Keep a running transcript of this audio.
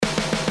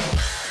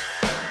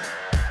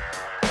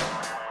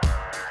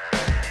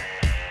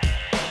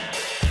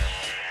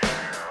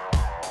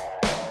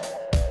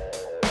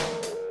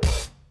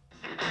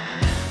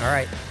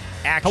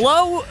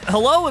Action.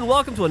 Hello, and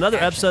welcome to another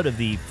Action. episode of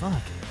the...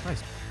 Fuck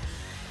Christ.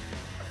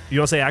 You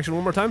want to say action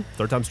one more time?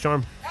 Third time's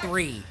charm.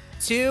 3,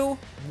 2,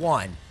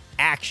 1,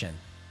 action.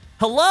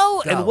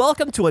 Hello, Go. and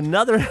welcome to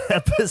another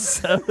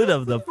episode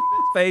of the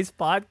kface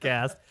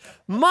podcast.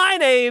 My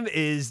name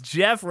is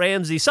Jeff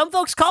Ramsey. Some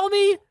folks call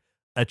me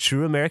a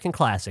true American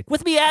classic.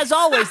 With me, as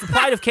always, the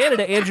pride of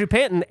Canada, Andrew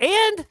Panton,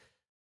 and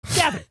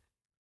Gavin.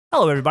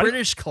 Hello, everybody.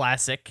 British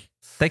classic.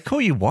 They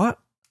call you what?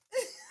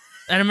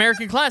 An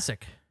American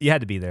classic. You had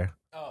to be there.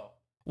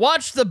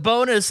 Watch the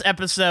bonus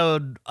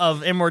episode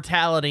of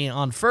Immortality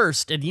on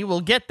First, and you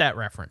will get that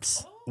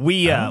reference.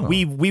 We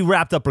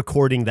wrapped up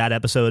recording that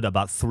episode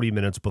about 3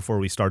 minutes before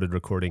we started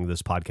recording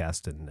this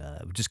podcast,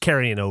 and just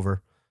carrying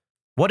over.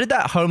 What did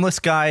that homeless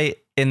guy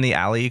in the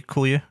alley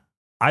call you?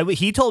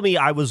 He told me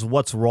I was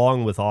what's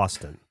wrong with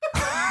Austin.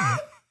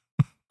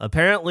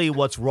 Apparently,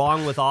 what's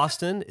wrong with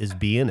Austin is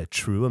being a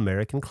true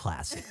American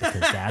classic,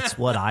 because that's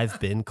what I've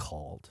been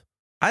called.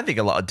 I think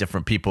a lot of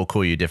different people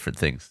call you different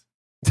things.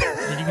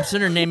 Did you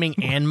consider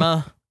naming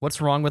Anma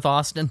What's Wrong with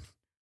Austin?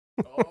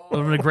 That would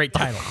have been a great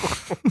title.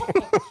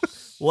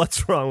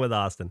 What's wrong with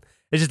Austin?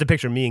 It's just a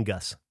picture of me and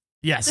Gus.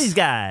 Yes. These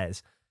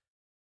guys.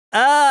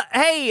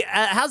 Hey,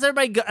 how's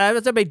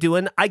everybody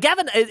doing?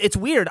 Gavin, it's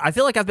weird. I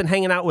feel like I've been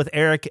hanging out with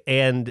Eric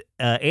and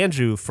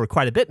Andrew for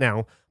quite a bit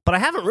now, but I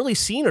haven't really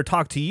seen or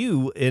talked to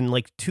you in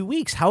like 2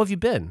 weeks. How have you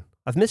been?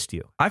 I've missed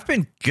you. I've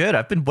been good.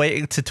 I've been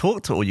waiting to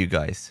talk to all you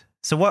guys.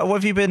 So what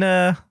have you been,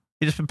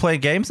 you just been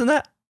playing games and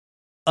that?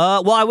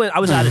 Well, I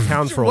was out of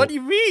town for What do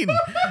you mean?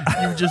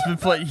 You've just been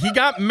playing. He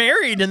got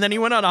married and then he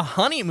went on a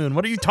honeymoon.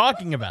 What are you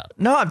talking about?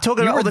 No, I'm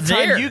talking You about all were the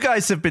there. time you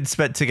guys have been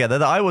spent together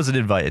that I wasn't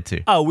invited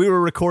to. Oh, we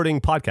were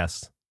recording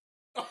podcasts.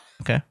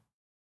 Okay.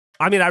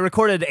 I mean, I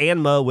recorded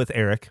Anma with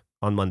Eric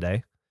on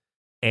Monday,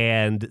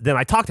 and then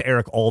I talked to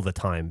Eric all the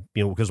time,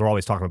 because we're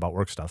always talking about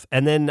work stuff.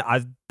 And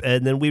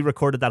then we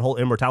recorded that whole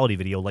immortality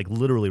video, like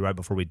literally right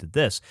before we did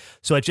this.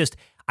 So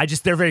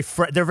they're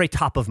very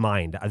top of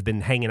mind. I've been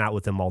hanging out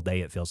with them all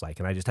day, it feels like,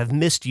 and I've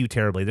missed you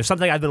terribly. There's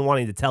something I've been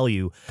wanting to tell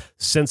you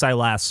since I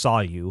last saw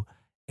you,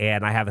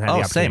 and I haven't had the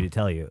opportunity same. to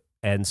tell you.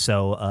 And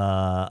so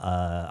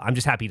I'm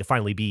just happy to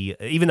finally be,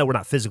 even though we're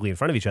not physically in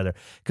front of each other,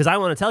 because I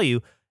want to tell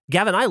you,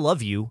 Gavin, I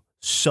love you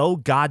so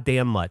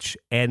goddamn much.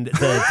 And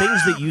the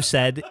things that you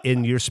said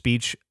in your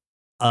speech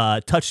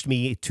touched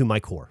me to my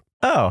core.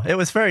 Oh, it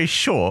was very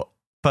short,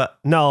 but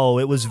No,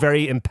 it was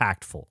very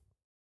impactful.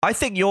 I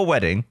think your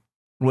wedding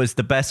was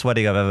the best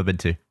wedding I've ever been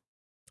to.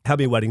 How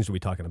many weddings are we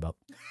talking about?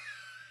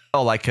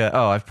 Oh,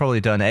 I've probably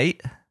done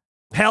 8.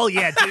 Hell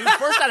yeah, dude.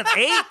 First out of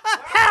 8?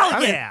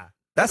 Hell yeah.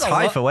 That's That's a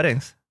high lot. for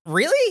weddings.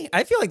 Really?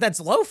 I feel like that's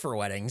low for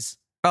weddings.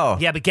 Oh,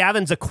 Yeah, but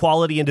Gavin's a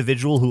quality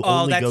individual who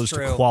only that's goes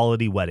true. to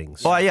quality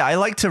weddings. well, yeah, I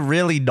like to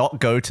really not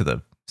go to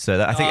them.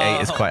 So I think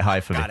 8 is quite high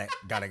for me.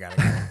 Got it.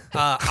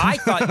 I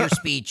thought your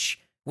speech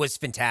was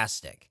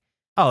fantastic.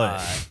 Oh,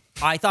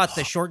 I thought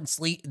the short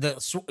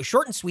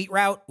and sweet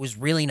route was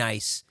really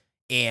nice,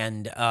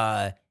 and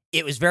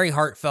it was very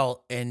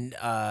heartfelt. And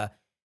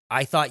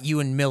I thought you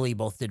and Millie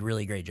both did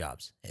really great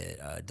jobs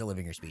at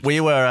delivering your speech.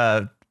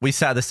 We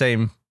sat at the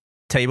same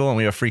table and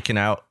we were freaking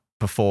out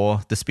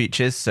before the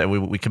speeches, so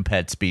we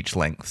compared speech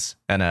lengths,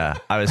 and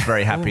I was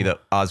very happy that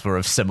ours were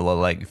of similar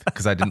length,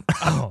 because I didn't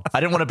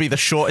want to be the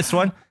shortest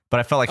one, but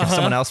I felt like if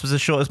someone else was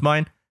as short as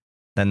mine,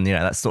 then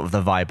that's sort of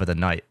the vibe of the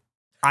night.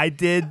 I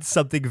did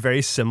something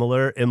very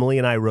similar. Emily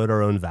and I wrote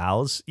our own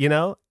vows,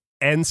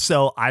 And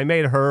so I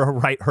made her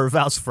write her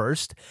vows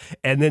first,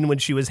 and then when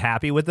she was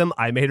happy with them,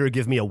 I made her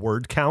give me a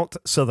word count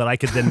so that I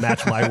could then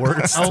match my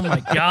words. Oh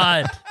my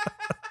God.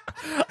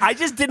 I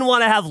just didn't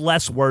want to have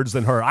less words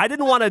than her. I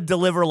didn't want to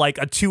deliver like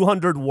a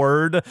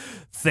 200-word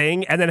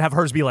thing and then have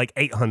hers be like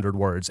 800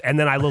 words, and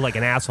then I look like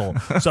an asshole.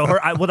 So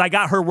when I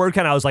got her word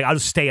count, I was like, I'll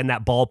just stay in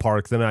that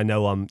ballpark. Then I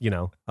know I'm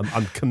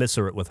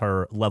commiserate with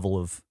her level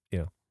of,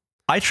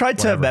 I tried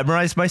Whatever. to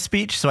memorize my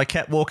speech, so I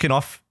kept walking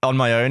off on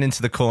my own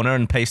into the corner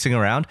and pacing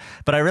around,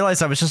 but I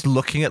realized I was just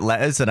looking at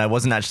letters and I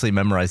wasn't actually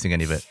memorizing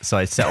any of it, so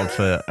I settled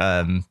for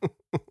then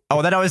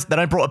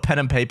I brought a pen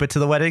and paper to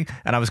the wedding,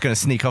 and I was going to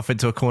sneak off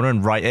into a corner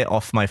and write it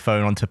off my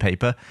phone onto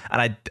paper,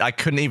 and I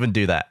couldn't even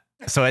do that.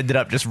 So I ended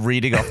up just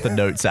reading off the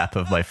notes app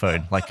of my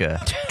phone like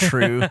a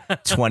true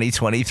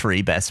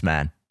 2023 best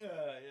man.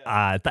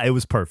 it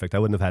was perfect. I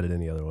wouldn't have had it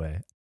any other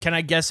way. Can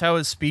I guess how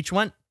his speech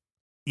went?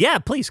 Yeah,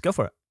 please go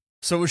for it.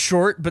 So it was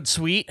short but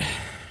sweet.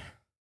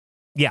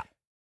 Yeah.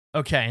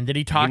 Okay, and did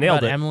he talk nailed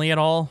about it. Emily at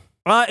all?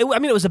 It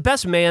was a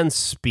best man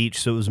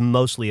speech, so it was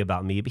mostly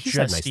about me, but he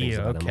said Just nice things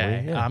you. about Okay.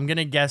 Emily. Yeah. I'm going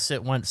to guess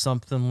it went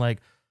something like,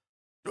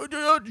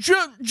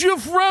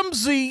 Jeff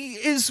Ramsey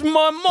is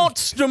my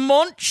monster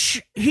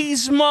munch.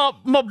 He's my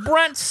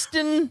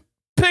Branston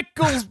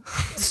pickle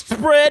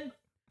spread.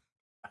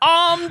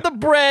 I'm the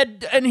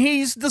bread and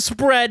he's the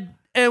spread.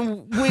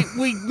 And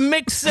we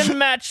mix and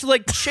match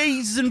like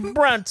cheese and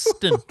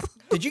Branston.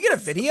 Did you get a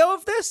video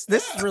of this?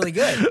 This is really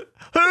good.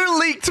 Who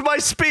leaked my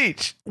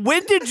speech?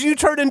 When did you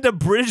turn into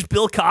British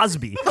Bill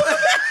Cosby?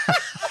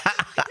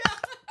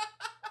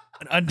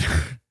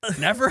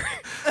 Never.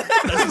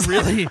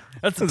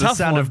 That's a The tough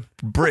sound one. of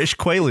British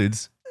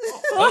Quaaludes.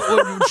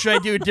 Should I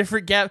do a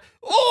different gap?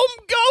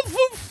 I'm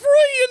Gavin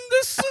Free, and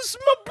this is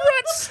my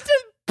Braxton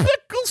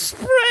pickle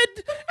spread,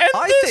 and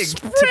I this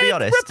think, to spread be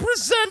honest,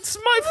 represents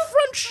my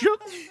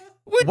friendship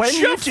with when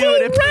you Jeff do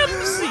an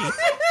Ramsey,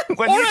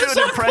 when or you do as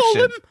an I call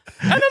impression, him,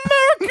 an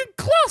American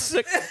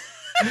classic.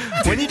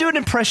 when you do an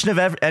impression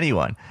of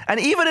anyone, and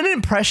even an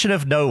impression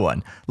of no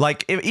one,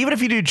 like even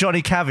if you do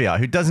Johnny Caviar,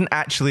 who doesn't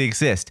actually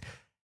exist,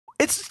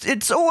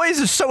 it's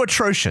always so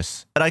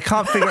atrocious, and I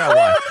can't figure out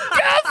why.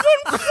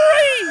 Gavin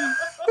Free!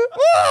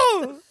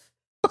 Whoa!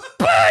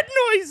 Bird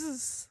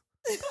noises!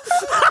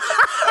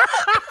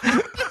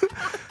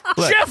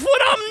 Look. Jeff,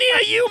 when I'm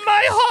near you,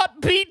 my heart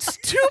beats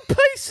 2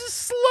 paces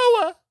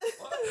slower.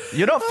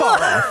 You're not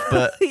far off,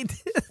 but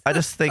I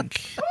just think,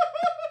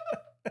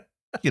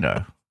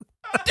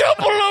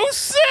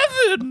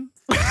 007!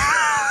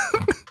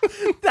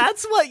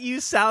 That's what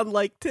you sound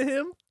like to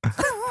him.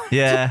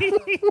 yeah.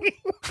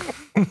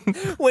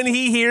 When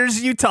he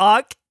hears you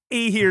talk,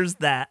 he hears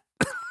that.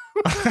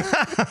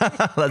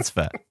 That's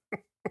fair.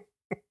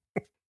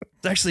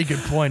 It's actually a good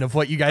point of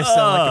what you guys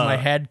sound like in my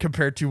head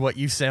compared to what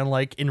you sound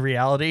like in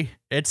reality.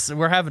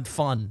 We're having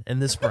fun in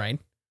this brain.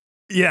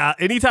 Yeah,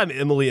 anytime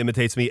Emily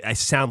imitates me, I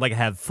sound like I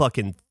have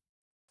fucking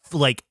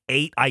 8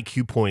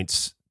 IQ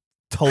points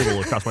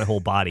total across my whole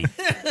body.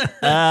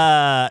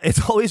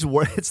 It's always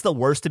it's the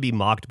worst to be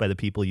mocked by the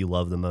people you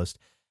love the most.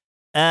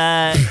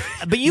 But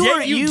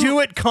you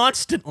do it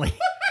constantly.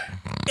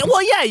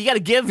 Well, yeah, you got to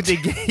give a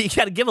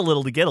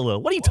little to get a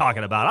little. What are you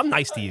talking about? I'm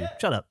nice to you.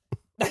 Shut up.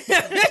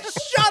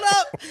 Shut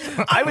up!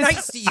 I'm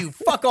nice to you.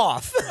 Fuck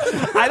off.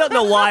 I don't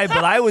know why,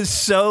 but I was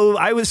so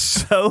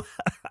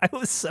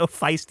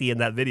feisty in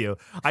that video.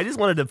 I just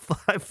wanted to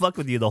fuck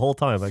with you the whole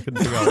time. I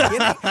couldn't figure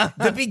out.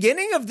 The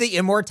beginning of the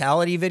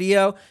immortality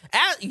video,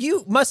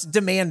 you must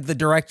demand the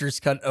director's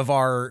cut of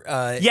our.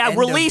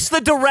 Release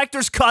the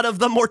director's cut of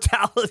the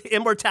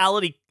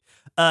immortality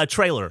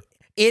trailer.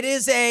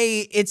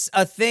 It's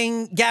a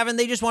thing, Gavin.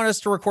 They just want us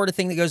to record a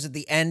thing that goes at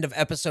the end of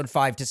episode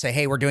 5 to say,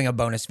 hey, we're doing a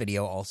bonus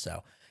video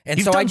also. And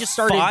You've so done I just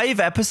started 5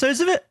 episodes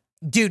of it?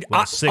 Dude,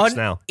 Well, 6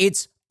 now.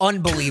 It's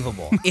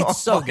unbelievable.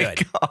 It's so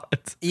good. God.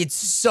 It's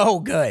so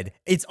good.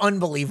 It's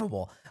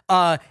unbelievable.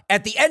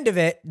 At the end of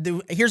it,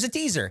 here's a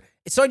teaser.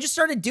 So I just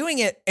started doing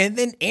it, and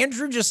then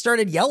Andrew just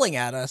started yelling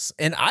at us,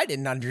 and I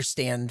didn't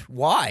understand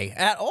why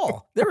at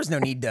all. There was no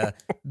need to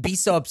be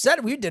so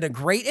upset. We did a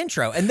great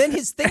intro, and then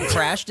his thing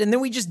crashed, and then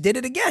we just did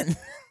it again.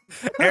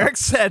 Eric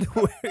said,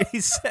 we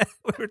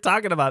were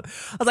talking about,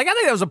 I was like, I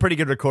think that was a pretty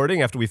good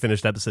recording after we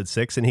finished episode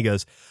 6. And he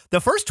goes, the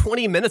first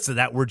 20 minutes of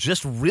that were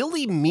just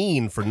really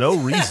mean for no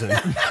reason.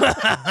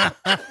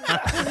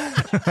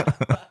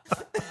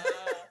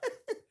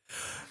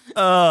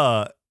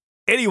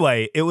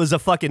 Anyway, it was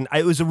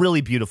a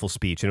really beautiful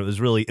speech, and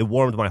it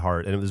warmed my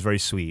heart, and it was very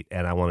sweet.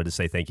 And I wanted to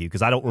say thank you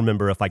because I don't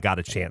remember if I got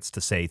a chance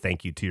to say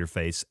thank you to your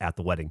face at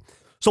the wedding.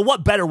 So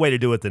what better way to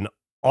do it than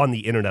on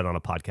the internet on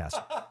a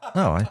podcast?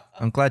 Oh,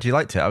 I'm glad you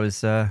liked it. I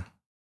was,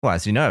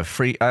 as you know,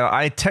 free.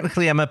 I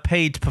technically am a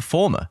paid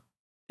performer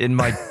in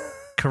my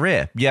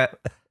career. Yet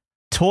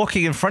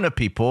talking in front of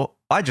people,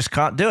 I just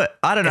can't do it.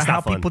 I don't know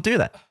how people do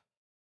that.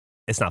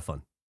 It's not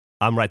fun.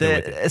 I'm right there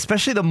with you.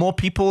 Especially the more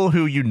people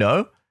who you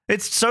know.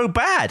 It's so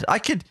bad. I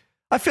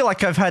feel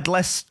like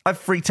I've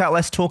freaked out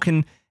less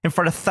talking in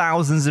front of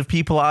thousands of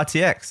people at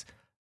RTX.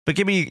 But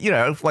give me,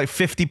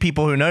 50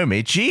 people who know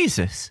me.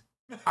 Jesus.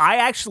 I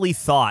actually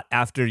thought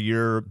after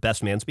your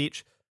best man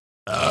speech,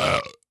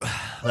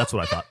 that's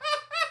what I thought.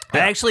 I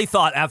actually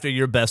thought after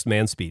your best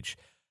man speech,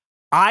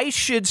 I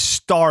should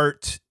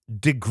start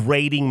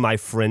degrading my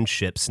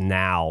friendships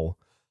now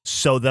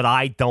so that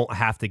I don't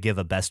have to give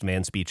a best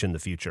man speech in the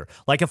future.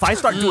 Like if I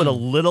start doing a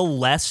little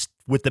less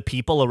with the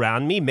people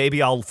around me,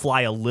 maybe I'll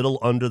fly a little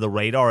under the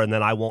radar and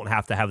then I won't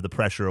have to have the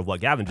pressure of what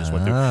Gavin just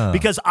went through.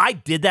 Because I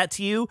did that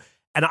to you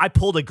and I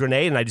pulled a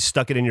grenade and I just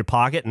stuck it in your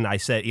pocket and I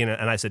said,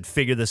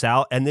 figure this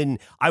out. And then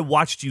I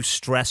watched you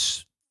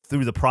stress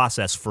through the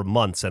process for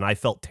months and I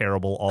felt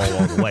terrible all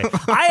along the way.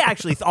 I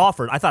actually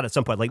I thought at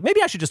some point, like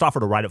maybe I should just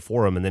offer to write it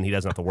for him and then he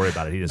doesn't have to worry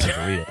about it. He just has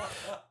to read it.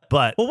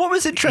 But what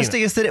was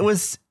interesting is that it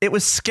was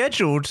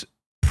scheduled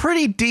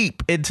pretty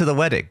deep into the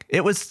wedding.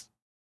 The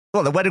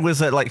wedding was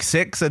at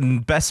 6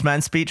 and best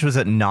man speech was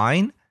at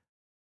 9.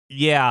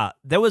 Yeah,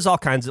 there was all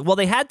kinds of. Well,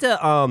 they had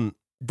to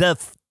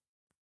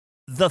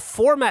the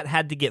format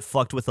had to get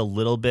fucked with a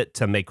little bit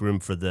to make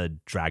room for the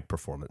drag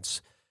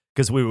performance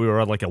because we were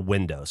on like a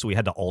window, so we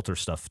had to alter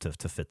stuff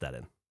to fit that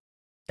in.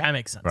 That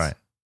makes sense, right?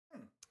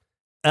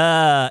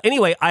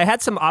 Anyway, I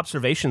had some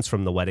observations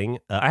from the wedding.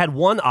 I had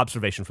one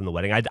observation from the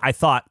wedding. I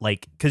thought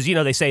because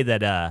they say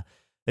that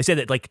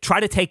like try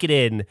to take it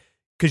in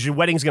because your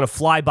wedding's gonna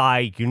fly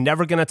by. You're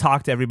never gonna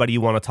talk to everybody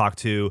you want to talk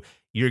to.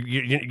 You're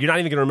not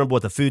even gonna remember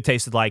what the food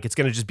tasted like. It's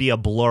gonna just be a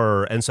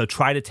blur. And so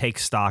try to take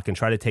stock and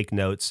try to take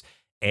notes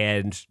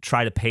and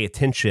try to pay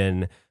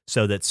attention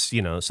so that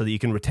you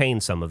can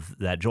retain some of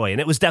that joy. And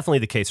it was definitely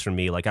the case for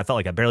me. Like I felt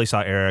like I barely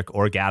saw Eric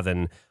or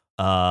Gavin.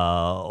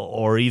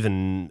 or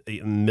even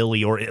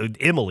Millie or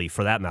Emily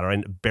for that matter.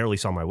 I barely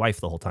saw my wife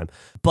the whole time.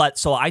 But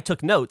so I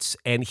took notes,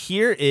 and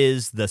here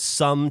is the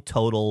sum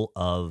total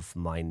of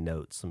my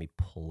notes. Let me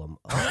pull them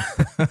up.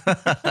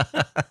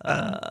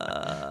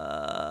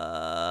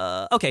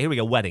 Okay, here we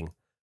go. Wedding.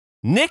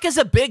 Nick is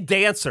a big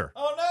dancer.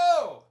 Oh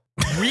no!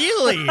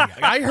 Really?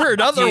 I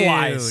heard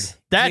otherwise.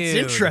 That's dude,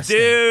 interesting.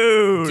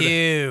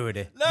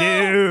 Dude. No.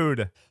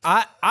 Dude.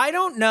 I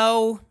don't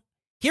know.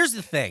 Here's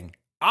the thing.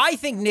 I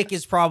think Nick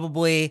is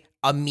probably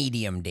a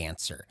medium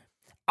dancer.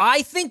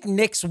 I think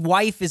Nick's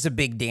wife is a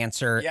big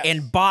dancer, Yes.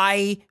 and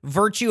by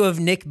virtue of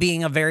Nick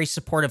being a very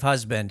supportive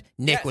husband,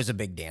 Nick was a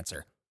big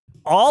dancer.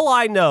 All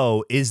I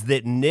know is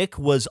that Nick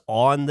was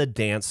on the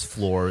dance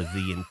floor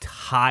the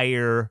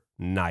entire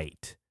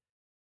night.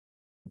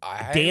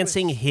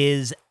 Dancing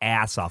his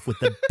ass off with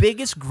the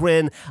biggest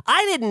grin.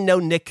 I didn't know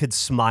Nick could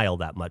smile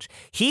that much.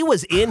 He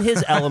was in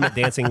his element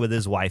dancing with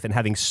his wife and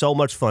having so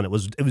much fun. It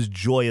was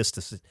joyous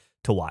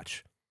to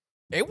watch.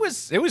 It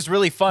was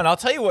really fun. I'll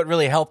tell you what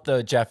really helped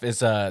though, Jeff, is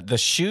the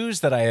shoes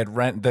that I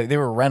had they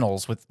were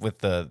rentals with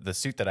the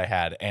suit that I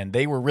had, and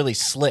they were really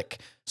slick.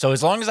 So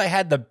as long as I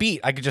had the beat,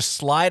 I could just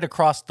slide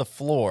across the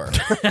floor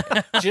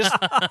just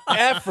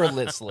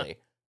effortlessly.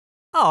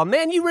 Oh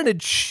man, you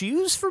rented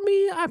shoes for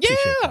me? I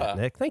appreciate that,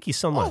 Nick. Thank you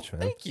so much,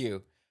 man. Thank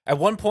you. At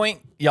one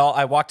point, y'all,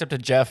 I walked up to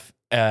Jeff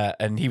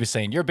and he was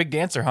saying, "You're a big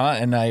dancer, huh?"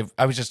 And I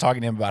was just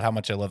talking to him about how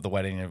much I love the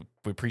wedding and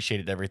we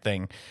appreciated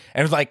everything. And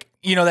it was like,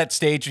 you know, that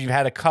stage where you've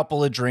had a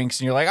couple of drinks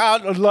and you're like,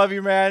 "Oh, I love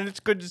you, man. It's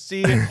good to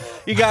see you.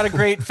 You got a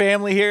great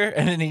family here."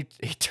 And then he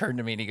turned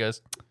to me and he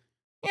goes,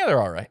 "Yeah,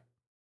 they're all right."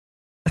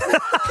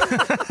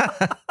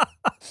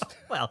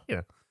 Well, you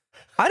know.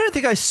 I don't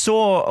think I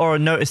saw or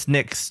noticed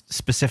Nick's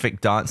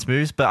specific dance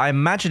moves, but I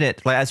imagine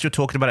it, like as you're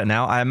talking about it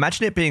now, I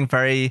imagine it being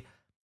very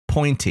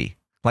pointy,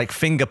 like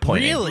finger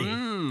pointing. Really?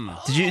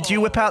 Do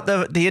you whip out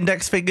the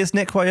index fingers,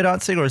 Nick, while you're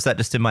dancing, or is that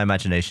just in my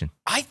imagination?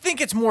 I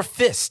think it's more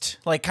fist,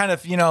 like kind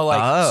of, you know,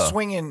 like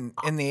swinging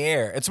in the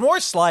air. It's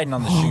more sliding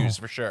on the shoes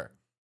for sure.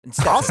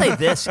 I'll say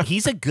this: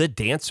 he's a good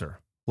dancer.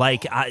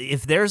 Like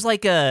if there's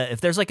like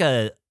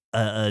an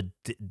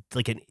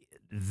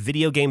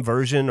video game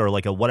version or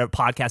like a whatever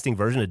podcasting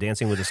version of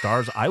Dancing with the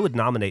Stars, I would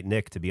nominate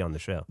Nick to be on the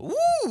show.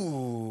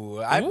 Ooh.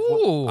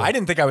 I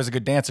didn't think I was a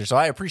good dancer, so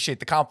I appreciate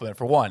the compliment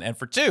for one, and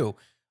for two.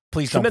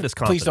 Please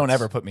don't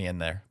ever put me in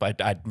there. But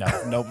no.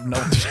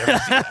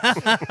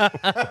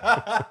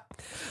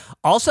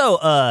 Also,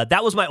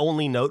 that was my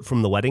only note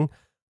from the wedding.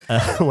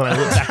 When I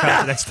looked back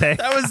on the next day,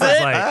 That was it?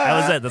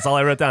 That was it. That's all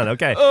I wrote down.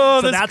 Okay.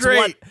 Oh, so that's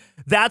great.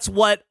 That's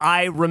what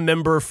I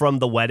remember from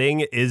the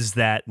wedding is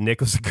that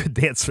Nick was a good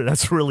dancer.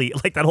 That's really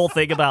like that whole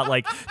thing about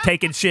like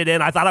taking shit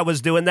in. I thought I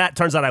was doing that.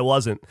 Turns out I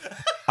wasn't.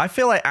 I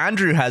feel like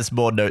Andrew has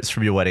more notes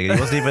from your wedding, and he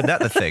wasn't even at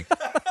the thing.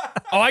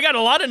 Oh, I got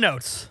a lot of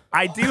notes.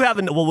 I do have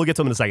we'll get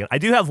to them in a second. I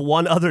do have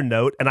one other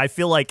note, and I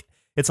feel like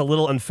it's a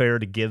little unfair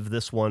to give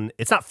this one.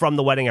 It's not from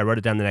the wedding. I wrote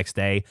it down the next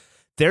day.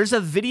 There's a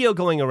video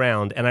going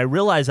around, and I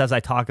realize as I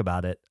talk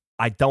about it,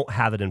 I don't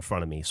have it in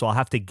front of me, so I'll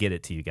have to get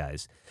it to you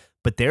guys.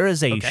 But there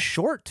is a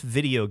short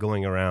video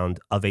going around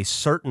of a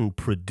certain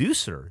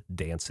producer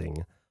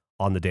dancing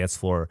on the dance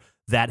floor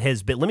that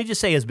has been, let me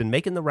just say, has been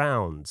making the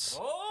rounds.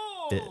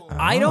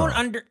 I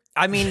don't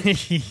I mean,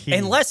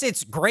 unless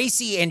it's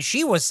Gracie and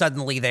she was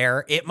suddenly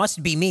there, it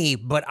must be me,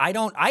 but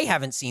I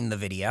haven't seen the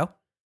video.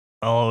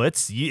 Oh,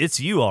 it's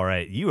you, all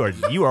right. You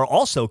are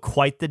also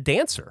quite the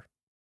dancer.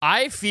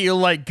 I feel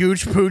like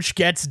Gooch Pooch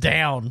gets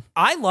down.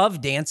 I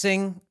love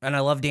dancing, and I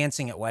love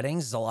dancing at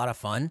weddings. It's a lot of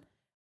fun.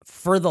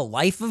 For the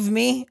life of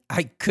me,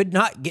 I could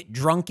not get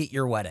drunk at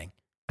your wedding.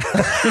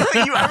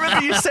 I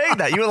remember you saying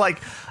that. You were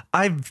like,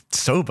 I'm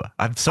sober.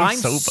 I'm sober.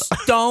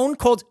 Stone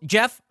cold.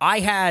 Jeff,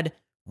 I had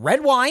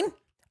red wine,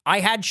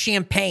 I had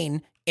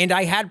champagne, and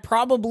I had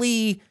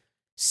probably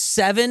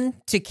 7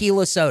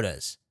 tequila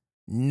sodas.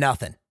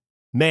 Nothing.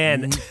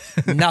 Man,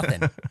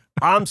 Nothing.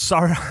 I'm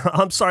sorry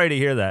to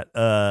hear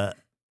that.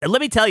 And let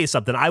me tell you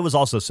something. I was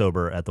also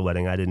sober at the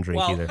wedding. I didn't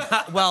drink either.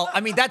 Well, I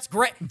mean, that's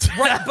great.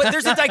 Right, but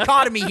there's a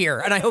dichotomy here,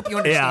 and I hope you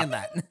understand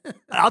that.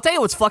 I'll tell you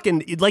what's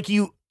fucking,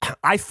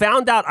 I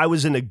found out I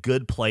was in a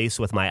good place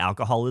with my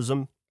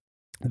alcoholism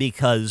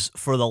because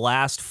for the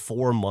last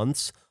 4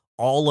 months,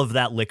 all of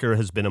that liquor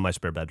has been in my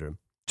spare bedroom,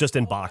 just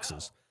in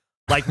boxes.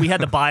 Like, we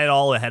had to buy it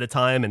all ahead of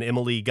time, and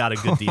Emily got a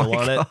good deal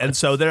on it. And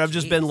so there have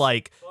just been,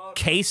 like,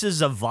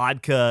 cases of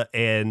vodka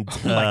and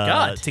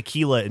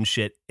tequila and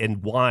shit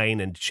and wine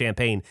and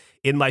champagne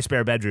in my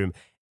spare bedroom.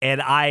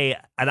 And I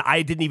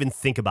didn't even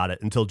think about it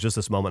until just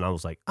this moment. I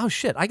was like, oh,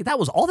 shit, that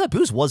was all that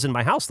booze was in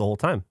my house the whole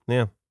time.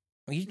 Yeah.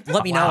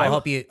 Let me know. I'll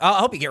help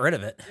you get rid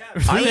of it.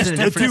 I was in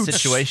a different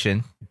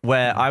situation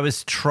where I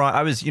was,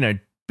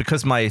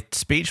 because my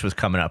speech was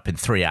coming up in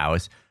 3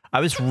 hours, I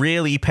was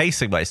really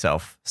pacing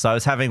myself. So I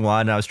was having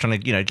one. I was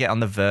trying to, get on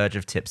the verge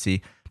of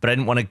tipsy, but I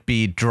didn't want to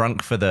be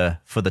drunk for the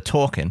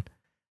talking.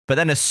 But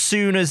then as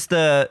soon as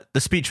the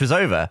speech was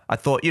over, I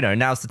thought,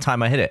 now's the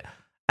time I hit it.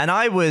 And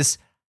I was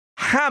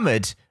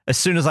hammered as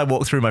soon as I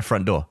walked through my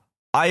front door.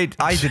 I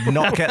did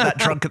not get that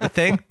drunk at the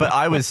thing, but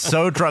I was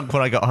so drunk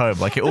when I got home.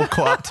 Like, it all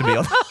caught up to me.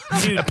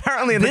 Dude,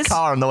 apparently in the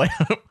car on the way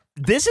home.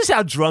 This is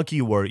how drunk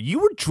you were. You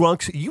were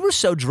drunk. You were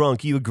so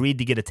drunk, you agreed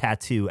to get a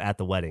tattoo at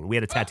the wedding. We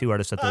had a tattoo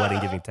artist at the wedding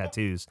giving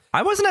tattoos.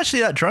 I wasn't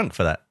actually that drunk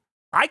for that.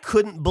 I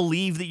couldn't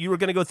believe that you were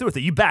going to go through with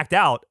it. You backed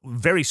out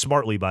very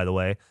smartly, by the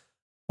way.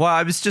 Well,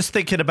 I was just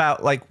thinking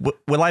about, like,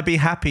 will I be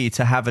happy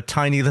to have a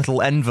tiny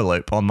little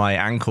envelope on my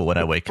ankle when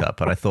I wake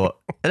up? And I thought,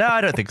 no,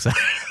 I don't think so.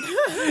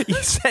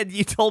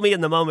 You told me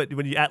in the moment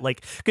when you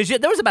because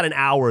there was about an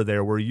hour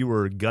there where you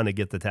were gonna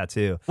get the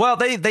tattoo. Well,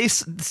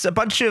 it's a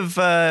bunch of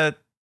a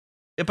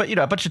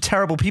bunch of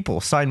terrible people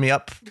signed me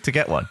up to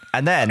get one,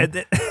 and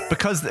then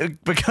because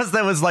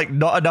there was like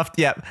not enough.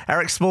 Yeah,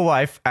 Eric's small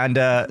wife and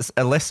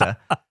Alyssa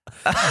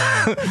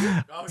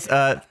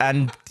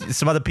and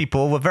some other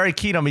people were very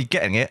keen on me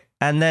getting it.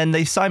 And then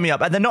they signed me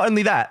up. And then not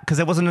only that, because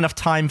there wasn't enough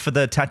time for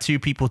the tattoo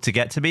people to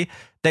get to me,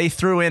 they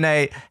threw in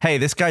hey,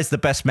 this guy's the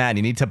best man.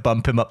 You need to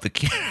bump him up the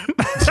queue.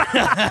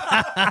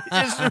 I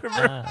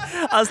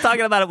was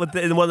talking about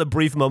it in one of the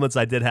brief moments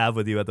I did have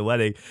with you at the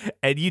wedding.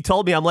 And you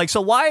told me, I'm like,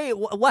 so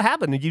what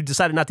happened? And you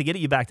decided not to get it.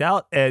 You backed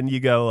out. And you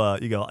go,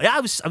 yeah,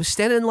 I was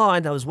standing in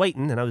line. I was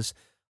waiting and I was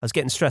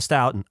getting stressed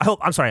out. And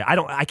I'm sorry.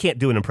 I can't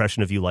do an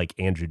impression of you like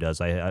Andrew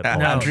does. No,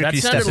 that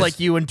sounded like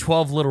you and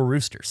 12 Little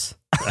Roosters.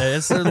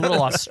 It's a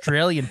little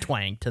Australian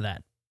twang to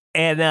that.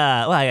 And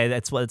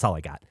that's all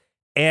I got.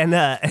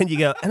 And you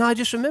go, and I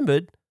just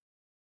remembered,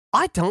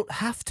 I don't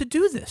have to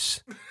do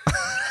this.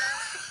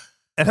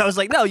 And I was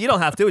like, no, you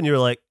don't have to. And you were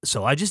like,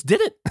 so I just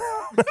did it.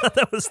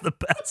 That was the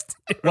best.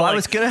 Well, I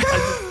was gonna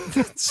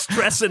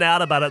stressing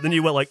out about it. Then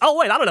you went like, oh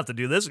wait, I don't have to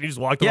do this, and you just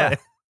walked away.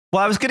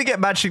 Well, I was gonna get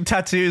matching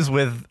tattoos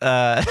with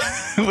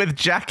with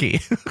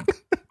Jackie.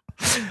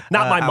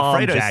 Not my mom,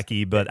 Alfredo's,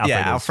 Jackie, but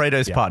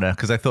Alfredo's partner,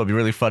 because I thought it'd be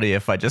really funny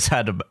if I just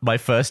had my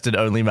first and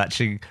only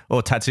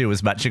tattoo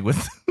was matching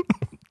with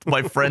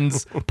my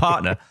friend's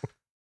partner.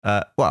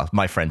 Well,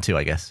 my friend too,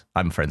 I guess.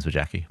 I'm friends with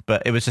Jackie,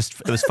 but it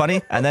was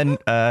funny. And then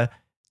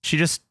she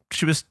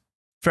was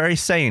very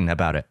sane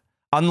about it,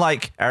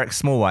 unlike Eric's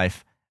small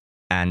wife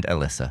and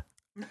Alyssa.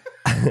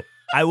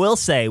 I will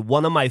say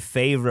one of my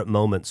favorite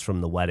moments from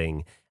the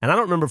wedding, and I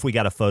don't remember if we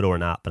got a photo or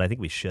not, but I think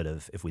we should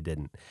have if we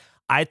didn't.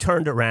 I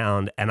turned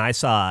around and I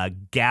saw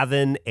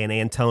Gavin and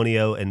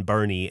Antonio and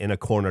Bernie in a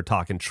corner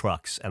talking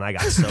trucks, and I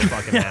got so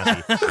fucking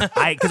happy.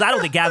 Because I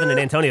don't think Gavin and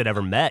Antonio had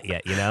ever met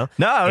yet, you know?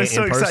 No, I was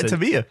so excited to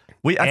meet you.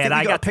 I think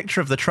we got a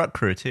picture of the truck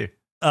crew too.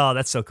 Oh,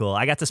 that's so cool.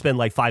 I got to spend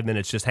like 5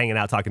 minutes just hanging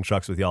out talking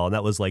trucks with y'all, and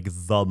that was like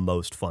the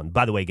most fun.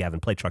 By the way, Gavin,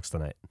 play trucks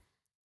tonight.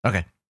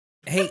 Okay.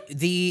 Hey,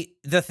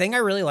 the thing I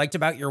really liked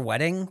about your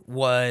wedding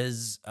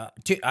was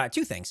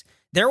two things.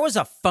 There was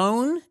a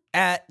phone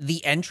at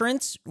the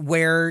entrance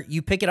where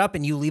you pick it up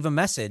and you leave a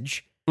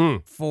message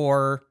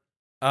for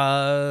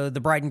the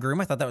bride and groom.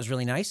 I thought that was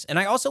really nice. And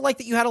I also like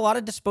that you had a lot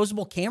of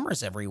disposable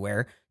cameras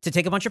everywhere to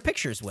take a bunch of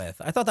pictures with.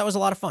 I thought that was a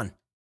lot of fun.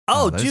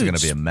 Oh, those dude, are going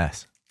to be a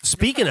mess.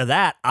 Speaking of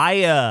that,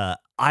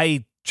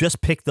 I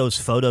just picked those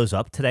photos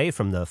up today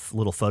from the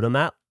little photo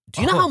map.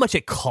 Do you know how much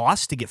it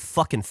costs to get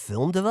fucking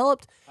film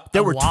developed?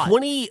 There were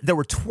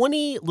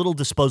 20 little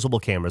disposable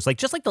cameras,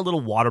 just like the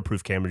little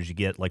waterproof cameras you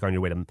get like on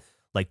your way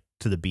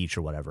to the beach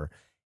or whatever.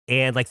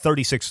 And like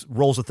 36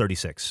 rolls of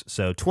 36.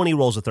 So 20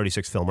 rolls of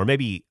 36 film, or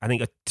maybe I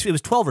think it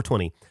was 12 or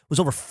 20. It was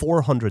over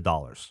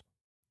 $400.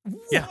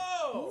 Yeah.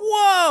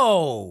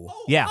 Whoa.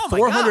 Yeah, oh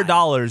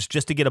 $400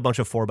 just to get a bunch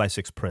of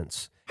 4x6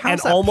 prints. How is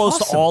and that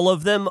almost possible? all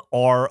of them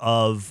are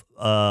of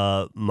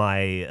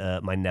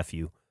my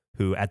nephew,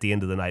 who at the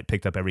end of the night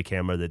picked up every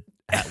camera that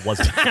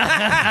wasn't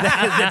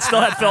that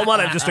still had film on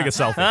it and just took a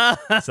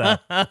selfie. So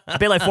I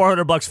paid like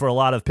 $400 for a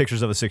lot of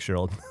pictures of a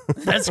 6-year-old.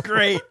 That's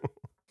great.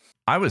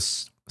 I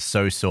was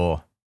so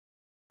sore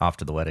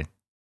after the wedding.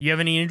 You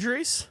have any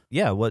injuries?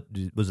 Yeah, what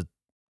was it?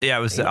 Yeah,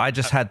 it was. I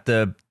just had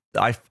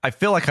I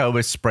feel like I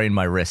almost sprained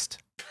my wrist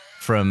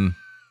from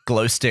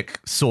glow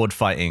stick sword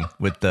fighting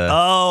with the.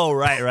 Oh,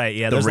 right.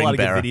 Yeah, the there's a lot of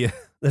ring good video.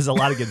 There's a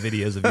lot of good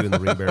videos of you and the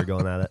ring bearer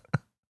going at it.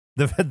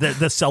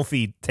 The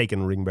selfie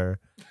taken ring bearer.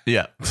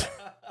 Yeah.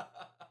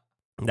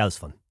 That was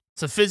fun.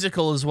 So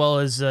physical as well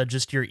as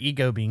just your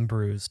ego being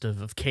bruised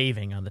of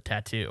caving on the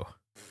tattoo.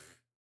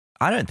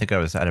 I don't think I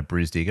was at a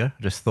bruised ego.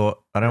 I just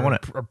thought I don't want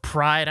it. Or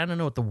pride. I don't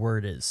know what the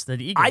word is.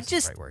 The ego is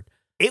the right word.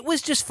 It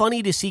was just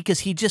funny to see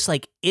because he just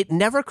it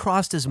never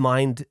crossed his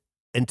mind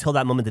until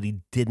that moment that he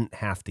didn't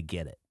have to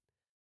get it.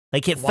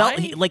 Like it felt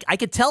I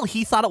could tell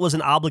he thought it was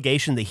an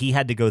obligation that he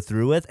had to go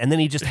through with, and then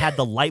he just had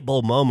the light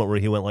bulb moment where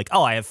he went like,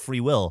 "Oh, I have free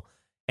will,"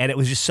 and it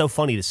was just so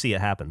funny to see it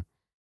happen.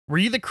 Were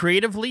you the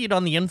creative lead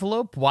on the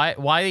envelope?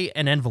 Why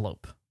an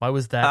envelope? Why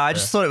was that? I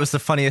just thought it was the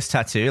funniest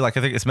tattoo. Like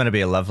I think it's meant to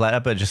be a love letter,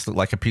 but just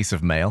like a piece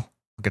of mail,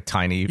 like a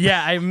tiny.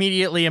 Yeah, I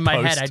immediately in my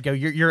post. head I'd go,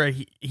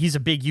 he's a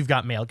big you've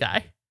got mail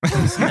guy.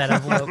 You see that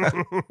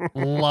envelope?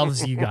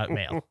 Loves you got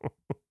mail.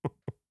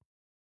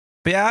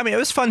 But yeah, I mean, it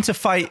was fun to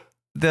fight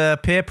the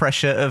peer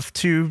pressure of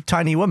two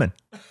tiny women.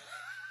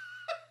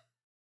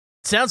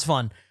 Sounds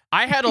fun.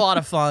 I had a lot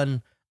of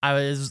fun. I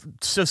was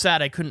so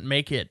sad I couldn't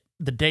make it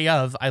the day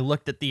of, I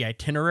looked at the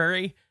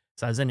itinerary.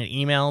 So I was in an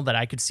email that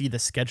I could see the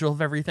schedule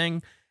of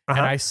everything. And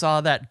I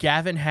saw that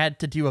Gavin had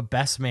to do a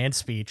best man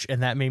speech,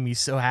 and that made me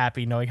so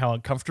happy knowing how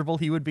uncomfortable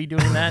he would be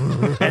doing that.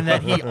 And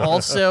that he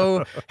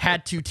also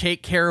had to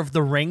take care of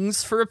the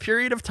rings for a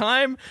period of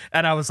time.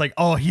 And I was like,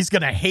 oh, he's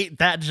going to hate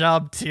that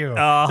job too.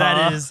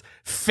 That is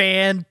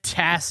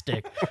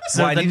fantastic.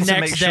 So Well, the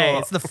next day,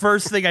 it's the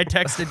first thing I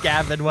texted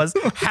Gavin was,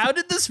 how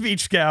did the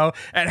speech go?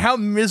 And how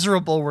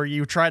miserable were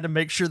you trying to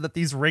make sure that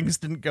these rings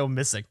didn't go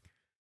missing?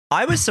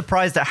 I was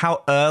surprised at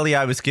how early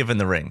I was given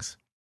the rings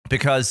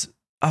because,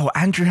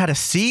 Andrew had a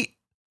seat.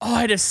 Oh,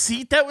 I had a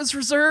seat that was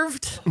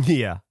reserved?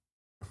 Yeah.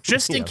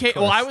 Just in case.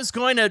 Well, I was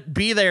going to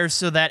be there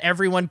so that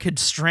everyone could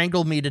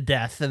strangle me to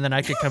death and then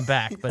I could come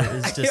back. But it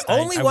was just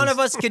only one of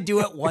us could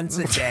do it once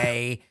a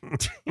day.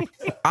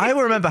 I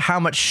remember how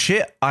much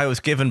shit I was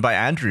given by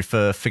Andrew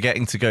for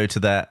forgetting to go to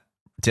that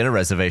dinner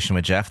reservation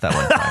with Jeff that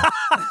one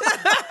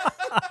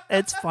time.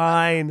 It's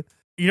fine.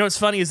 You know what's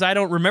funny is I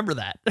don't remember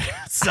that.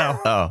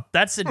 So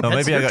that's maybe I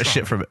your got trauma.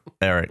 shit from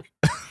Eric.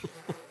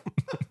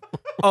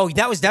 Oh,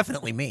 that was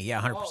definitely me.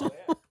 Yeah, 100%.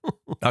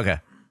 Okay.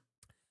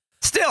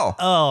 Still,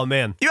 Oh,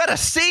 man. you had a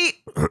seat.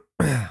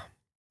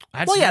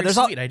 That's Well, yeah, very there's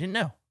all- sweet. I didn't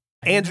know.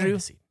 Andrew?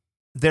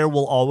 There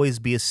will always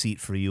be a seat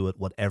for you at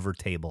whatever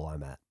table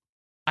I'm at.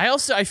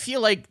 I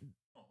feel like,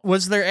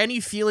 was there any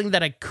feeling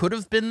that I could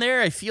have been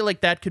there? I feel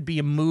like that could be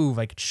a move.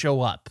 I could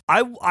show up.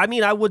 I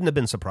mean, I wouldn't have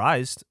been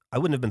surprised.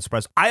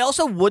 I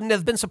also wouldn't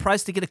have been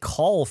surprised to get a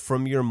call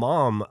from your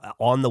mom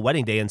on the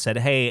wedding day and said,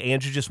 hey,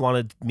 Andrew just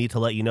wanted me to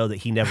let you know that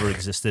he never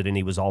existed and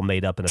he was all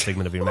made up in a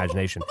figment of your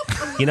imagination.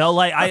 You know,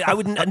 like I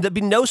wouldn't, there'd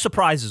be no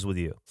surprises with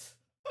you.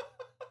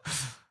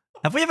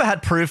 Have we ever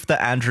had proof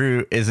that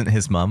Andrew isn't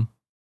his mum?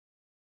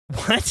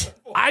 What?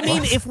 I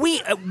mean, if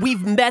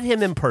we've met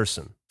him in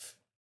person.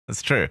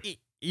 That's true.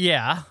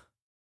 Yeah.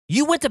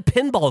 You went to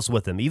pinballs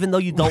with him, even though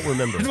you don't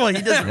remember. Well,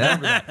 he doesn't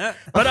remember that.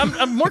 But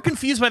I'm more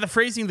confused by the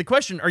phrasing of the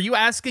question. Are you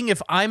asking if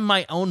I'm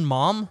my own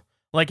mom?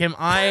 Like,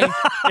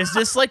 is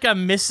this like a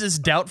Mrs.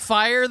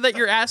 Doubtfire that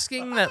you're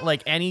asking, that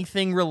like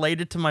anything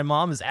related to my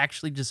mom is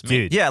actually just me?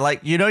 Dude. Yeah, like,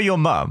 you know your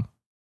mum.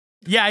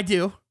 Yeah, I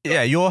do.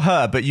 Yeah, you're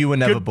her, but you were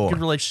never born. Good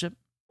relationship.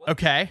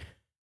 Okay.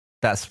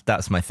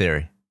 That's my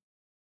theory.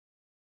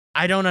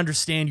 I don't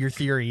understand your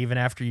theory even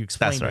after you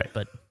explained That's right. it,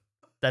 but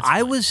that's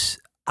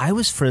I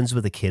was friends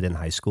with a kid in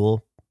high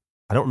school.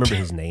 I don't remember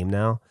his name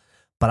now,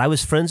 but I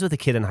was friends with a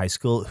kid in high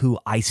school who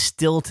I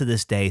still to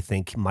this day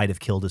think might have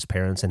killed his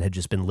parents and had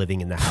just been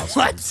living in the house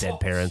with his dead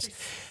parents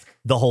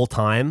the whole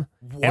time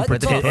and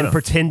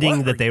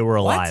pretending that they were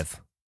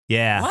alive.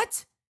 Yeah.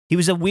 What? He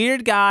was a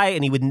weird guy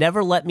and he would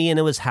never let me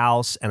into his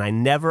house. And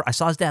I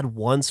saw his dad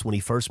once when he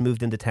first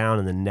moved into town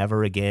and then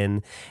never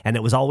again. And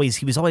he was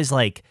always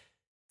like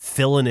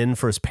filling in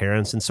for his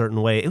parents in a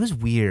certain way. It was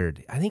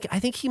weird. I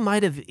think he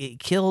might have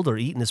killed or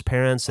eaten his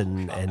parents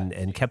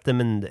and kept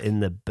them in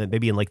the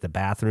maybe in like the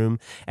bathroom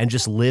and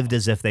just lived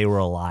as if they were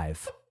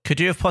alive. Could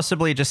you have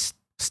possibly just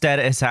stared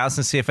at his house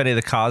and see if any of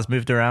the cars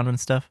moved around and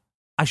stuff?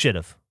 I should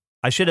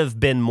have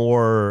been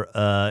more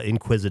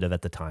inquisitive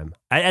at the time.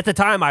 At the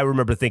time, I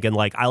remember thinking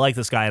like, I like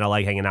this guy and I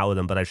like hanging out with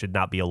him, but I should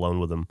not be alone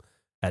with him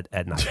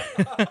at night.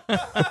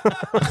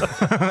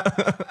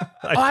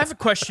 I have a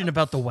question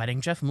about the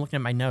wedding, Jeff. I'm looking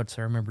at my notes.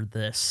 I remembered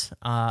this.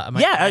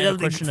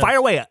 Fire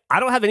away. I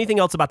don't have anything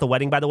else about the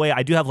wedding, by the way.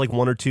 I do have like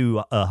one or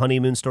two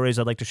honeymoon stories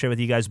I'd like to share with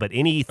you guys, but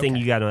anything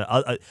you got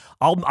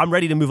I'm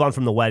ready to move on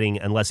from the wedding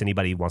unless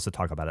anybody wants to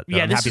talk about it.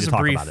 Yeah, I'm this happy is to a talk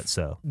brief about it.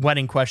 So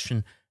wedding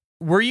question.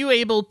 Were you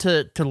able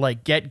to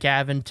like get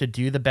Gavin to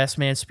do the best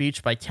man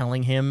speech by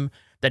telling him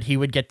that he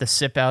would get the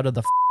sip out of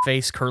the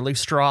face curly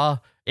straw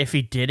if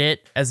he did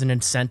it as an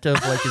incentive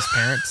like his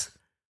parents?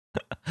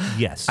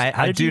 yes.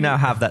 I do now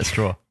have that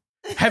straw.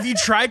 Have you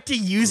tried to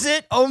use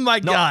it? Oh my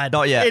God.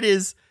 Not yet. It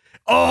is.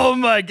 Oh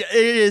my God.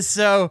 It is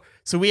so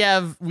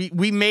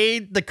we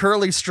made the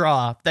curly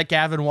straw that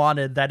Gavin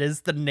wanted. That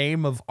is the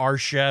name of our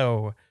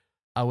show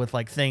with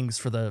like things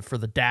for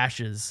the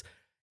dashes.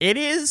 It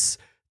is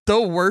the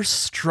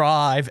worst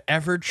straw I've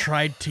ever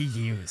tried to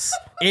use.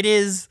 It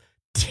is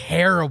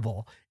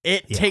terrible.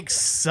 It takes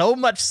so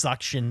much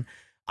suction.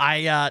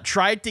 I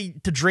tried to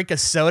drink a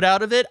soda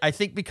out of it. I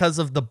think because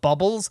of the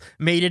bubbles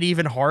made it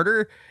even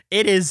harder.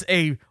 It is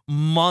a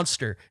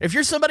monster. If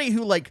you're somebody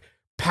who like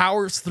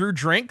powers through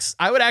drinks,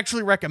 I would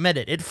actually recommend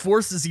it. It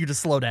forces you to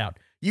slow down.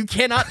 You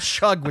cannot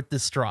chug with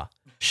this straw.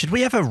 Should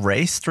we have a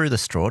race through the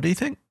straw, do you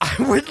think? I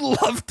would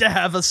love to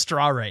have a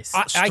straw race.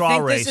 I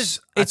think this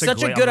is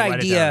such a good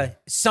idea.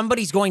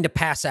 Somebody's going to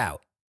pass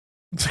out.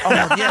 Oh,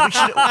 yeah, we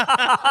should.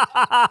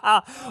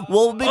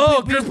 we'll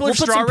put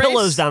straw some race?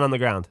 pillows down on the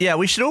ground. Yeah,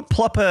 we should all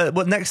plop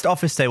next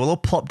office day, we'll all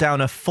plop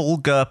down a full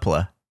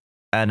Gerpler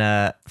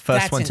and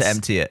first one to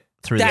empty it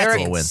through the That's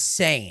straw win.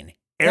 insane.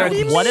 Eric,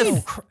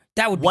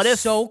 That would be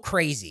so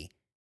crazy.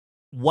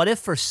 What if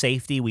for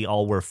safety we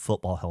all wear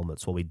football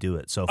helmets while we do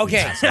it? So if we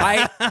Okay, pass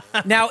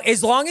out- now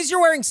as long as you're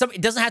wearing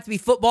it doesn't have to be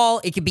football.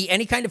 It can be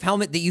any kind of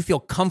helmet that you feel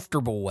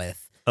comfortable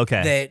with.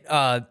 Okay.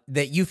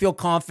 That you feel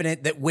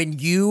confident that when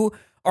you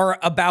are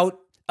about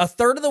a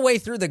third of the way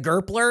through the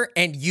Gerpler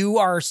and you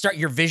are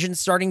your vision's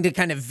starting to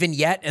kind of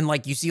vignette and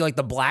like you see like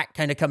the black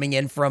kind of coming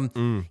in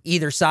from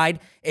either side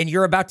and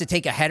you're about to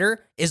take a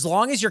header, as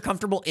long as you're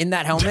comfortable in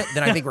that helmet,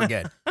 then I think we're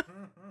good.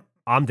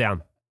 I'm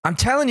down. I'm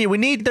telling you, we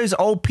need those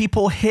old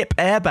people hip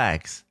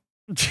airbags.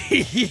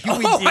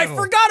 I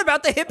forgot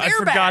about the hip airbags. I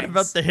forgot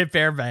about the hip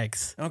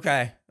airbags.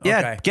 Okay.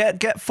 Yeah,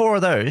 get 4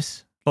 of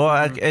those.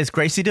 Or is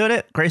Gracie doing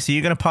it? Gracie,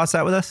 you going to pass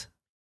that with us?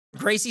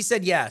 Gracie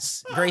said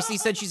yes. Gracie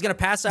said she's going to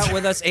pass out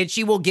with us and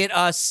she will get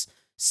us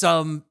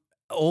some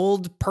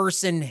old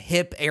person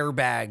hip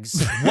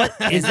airbags. What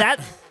is that?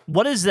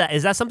 What is that?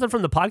 Is that something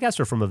from the podcast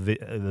or from a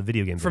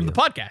video game? From the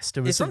podcast.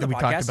 It was It's from something the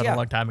we talked podcast, about yeah. a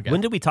long time ago. When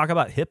did we talk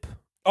about hip?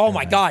 Oh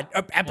my God.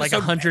 like Episode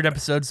 100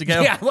 episodes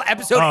ago? Yeah,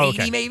 episode Oh, 80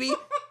 okay. maybe.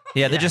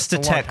 Yeah, they Yeah, just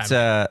it's a long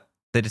detect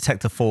they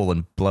detect a fall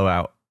and blow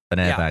out an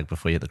airbag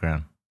before you hit the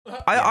ground.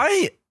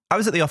 I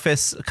was at the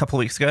office a couple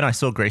of weeks ago and I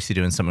saw Gracie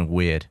doing something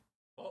weird.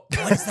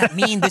 What does that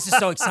mean? This is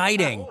so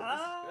exciting.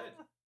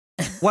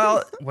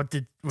 Well, What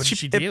did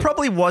she do? it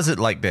probably wasn't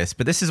like this,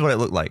 but this is what it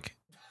looked like.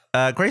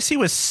 Gracie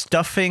was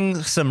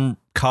stuffing some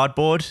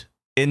cardboard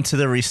into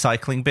the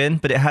recycling bin,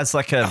 but it has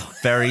like a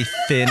very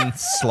thin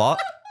slot.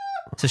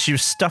 So she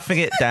was stuffing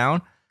it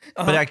down,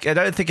 but I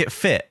don't think it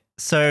fit.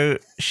 So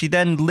she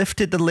then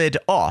lifted the lid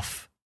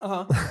off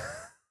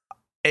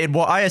in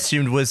what I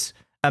assumed was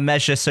a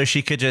measure so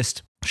she could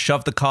just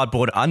shove the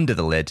cardboard under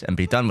the lid and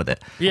be done with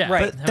it. yeah,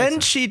 Right. that But makes then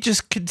sense. she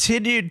just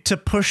continued to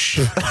push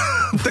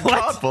the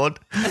cardboard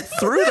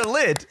through the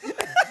lid,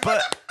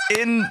 but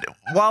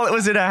while it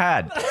was in her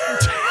hand.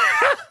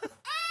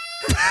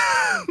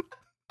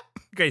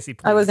 Gracie,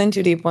 please. I was in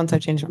too deep once I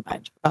changed my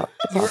mind. Oh,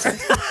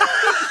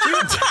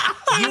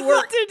 You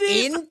were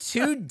in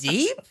too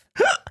deep?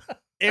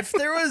 If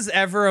there was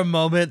ever a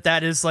moment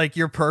that is like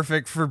you're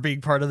perfect for being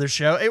part of the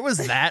show, it was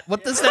that.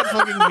 What does that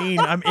fucking mean?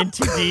 I'm in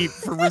too deep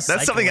for recycling.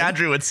 That's something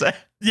Andrew would say.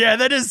 Yeah,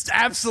 that is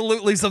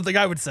absolutely something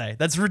I would say.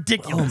 That's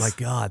ridiculous. Oh my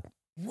God.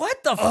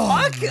 What the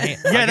fuck? Yeah,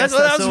 guess that that's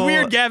was all-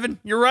 weird, Gavin.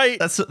 You're right.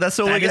 That's all That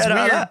we're is getting out of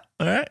weird. that.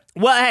 All right.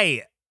 Well,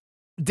 hey,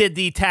 did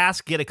the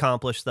task get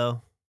accomplished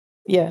though?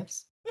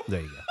 yes.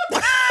 There you go.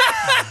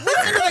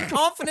 Listen to the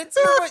confidence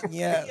in her voice.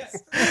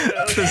 Yes.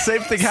 The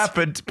same thing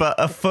happened, but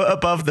a foot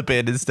above the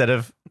bin instead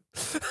of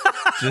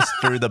just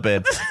through the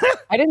bin.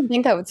 I didn't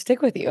think that would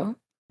stick with you.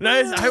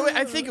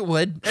 I think it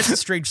would. That's a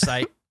strange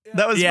sight.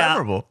 That was Yeah.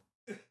 memorable.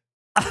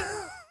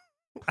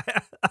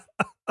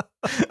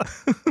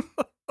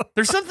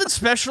 There's something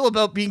special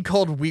about being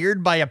called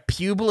weird by a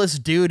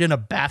pubeless dude in a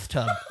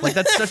bathtub. Like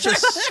that's such a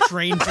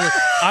strange.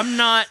 I'm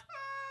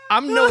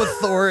no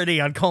authority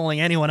on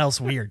calling anyone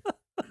else weird.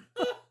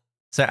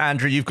 So,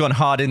 Andrew, you've gone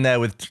hard in there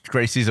with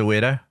Gracie's a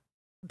weirdo.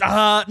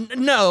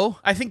 No,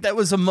 I think that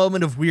was a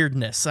moment of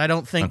weirdness. I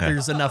don't think Okay.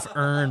 there's enough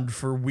earned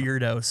for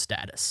weirdo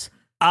status.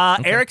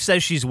 Eric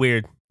says she's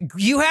weird.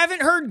 You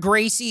haven't heard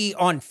Gracie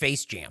on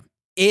Face Jam.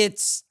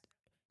 It's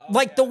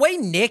like the way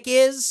Nick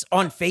is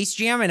on Face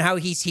Jam and how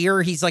he's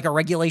here, he's like a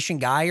regulation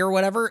guy or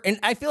whatever. And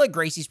I feel like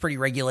Gracie's pretty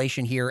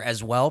regulation here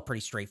as well, pretty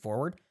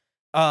straightforward.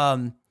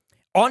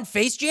 On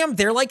Face Jam,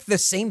 they're like the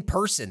same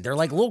person. They're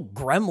like little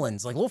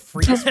gremlins, like little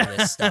freaks for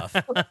this stuff.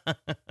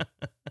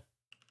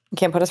 You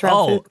can't put us around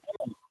Oh,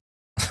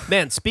 food.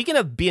 man, speaking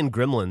of being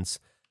gremlins,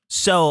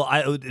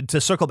 so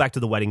to circle back to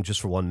the wedding just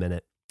for 1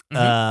 minute,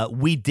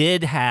 we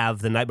did have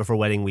the night before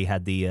wedding, we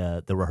had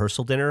the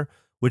rehearsal dinner,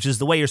 which is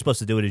the way you're supposed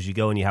to do it is you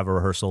go and you have a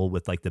rehearsal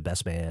with like the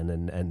best man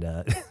and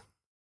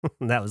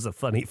that was a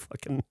funny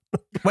fucking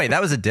Wait,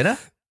 that was a dinner?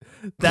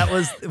 that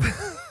was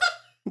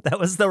that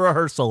was the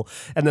rehearsal,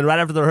 and then right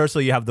after the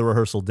rehearsal you have the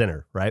rehearsal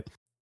dinner, right?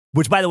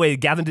 Which, by the way,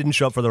 Gavin didn't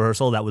show up for the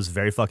rehearsal. That was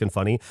very fucking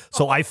funny.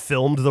 So I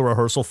filmed the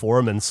rehearsal for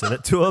him and sent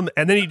it to him,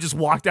 and then he just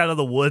walked out of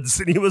the woods,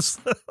 and he was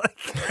like,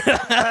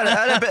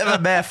 I had a bit of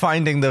a mare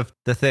finding the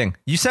thing.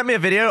 You sent me a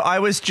video. I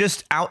was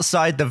just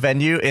outside the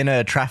venue in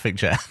a traffic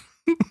jam.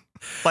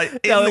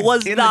 "No, it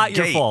was in not the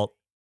your gate. fault.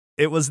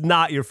 It was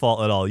not your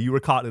fault at all. You were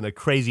caught in a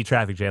crazy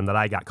traffic jam that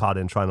I got caught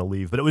in trying to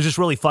leave. But it was just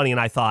really funny, and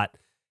I thought,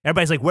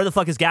 everybody's like, where the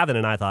fuck is Gavin?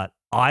 And I thought,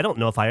 oh, I don't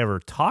know if I ever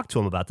talked to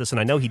him about this, and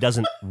I know he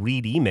doesn't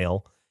read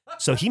email,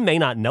 so he may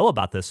not know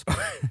about this.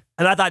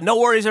 And I thought, no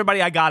worries,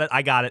 everybody, I got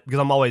it, because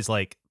I'm always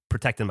like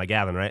protecting my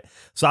Gavin, right?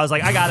 So I was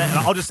like, I got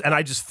it, and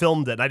I just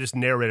filmed it, and I just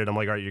narrated. I'm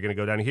like, all right, you're gonna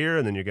go down here,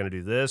 and then you're gonna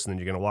do this, and then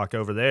you're gonna walk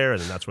over there,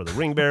 and then that's where the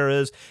ring bearer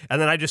is. And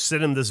then I just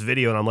sent him this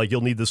video, and I'm like, you'll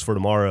need this for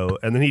tomorrow.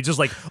 And then he just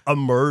like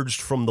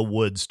emerged from the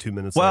woods 2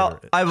 minutes Well,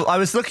 later. I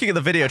was looking at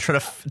the video trying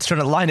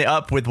to line it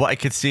up with what I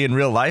could see in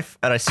real life,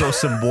 and I saw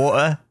some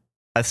water.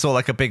 I saw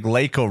like a big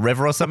lake or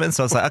river or something.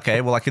 So I was like,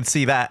 okay, well, I can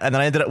see that. And then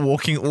I ended up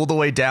walking all the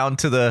way down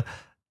to the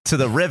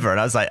river, and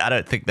I was like, I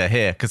don't think they're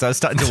here, because I was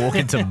starting to walk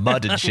into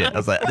mud and shit. I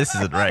was like, this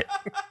isn't right.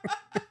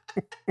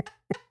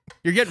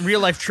 You're getting real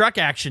life truck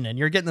action in.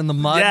 You're getting in the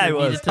mud. Yeah, and I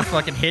was. needed to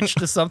fucking hitch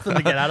to something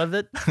to get out of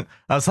it.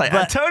 I was like,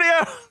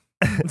 Antonio.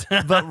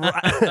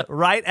 But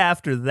right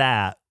after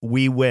that,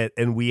 we went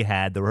and we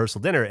had the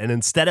rehearsal dinner, and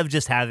instead of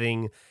just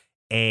having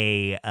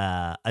a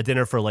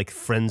dinner for like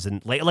friends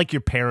and like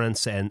your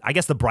parents, and I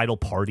guess the bridal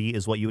party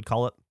is what you would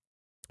call it,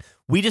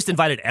 We just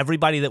invited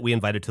everybody that we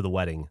invited to the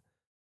wedding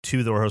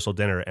to the rehearsal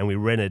dinner, and we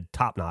rented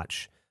Top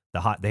Notch,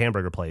 the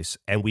hamburger place,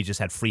 and we just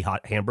had free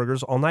hot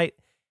hamburgers all night.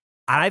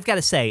 And I've got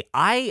to say,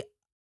 I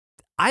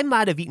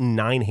might have eaten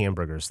 9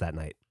 hamburgers that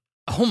night.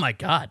 Oh my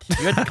God.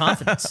 You had the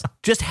confidence.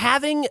 Just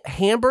having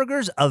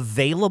hamburgers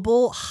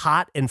available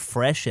hot and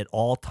fresh at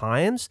all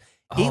times.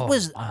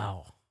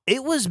 Wow.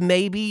 It was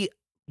maybe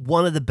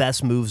one of the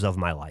best moves of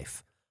my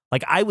life.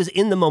 Like, I was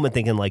in the moment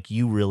thinking, like,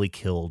 you really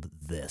killed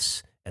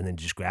this. And then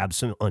just grab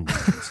some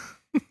onions.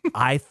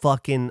 I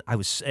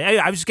was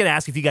just going to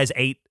ask if you guys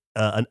ate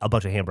a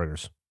bunch of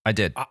hamburgers. I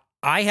did.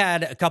 I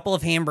had a couple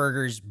of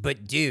hamburgers,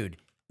 but dude,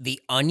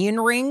 the onion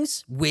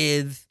rings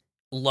with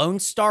Lone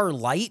Star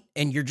Light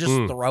and you're just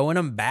throwing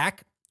them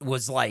back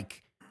was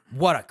like,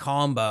 what a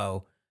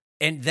combo.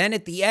 And then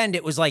at the end,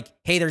 it was like,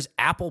 hey, there's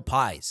apple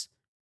pies.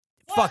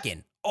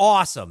 Fucking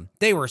awesome.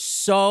 They were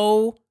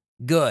so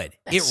good.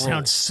 It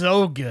sounds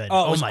so good.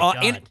 Oh, my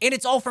God. And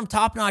it's all from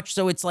Top Notch,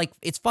 so it's like,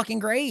 it's fucking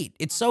great.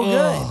 It's so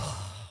good.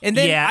 And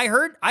then Yeah.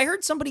 I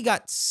heard somebody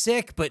got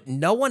sick, but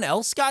no one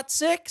else got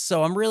sick,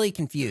 so I'm really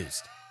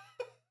confused.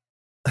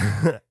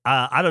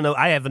 I don't know.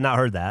 I have not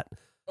heard that.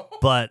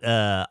 But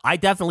I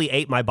definitely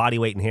ate my body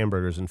weight in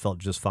hamburgers and felt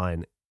just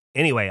fine.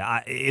 Anyway,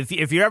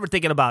 if you're ever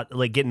thinking about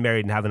like getting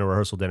married and having a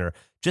rehearsal dinner,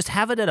 just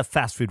have it at a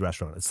fast food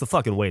restaurant. It's the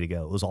fucking way to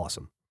go. It was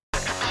awesome.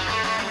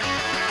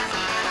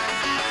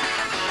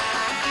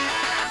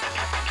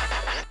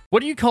 What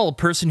do you call a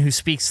person who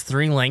speaks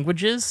 3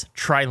 languages?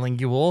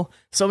 Trilingual.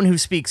 Someone who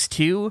speaks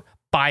 2?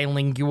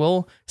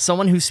 Bilingual.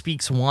 Someone who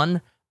speaks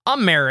 1?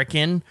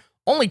 American.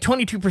 Only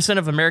 22%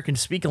 of Americans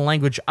speak a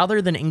language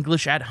other than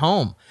English at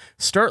home.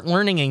 Start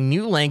learning a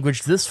new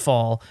language this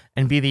fall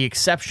and be the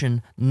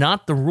exception,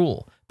 not the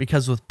rule.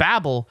 Because with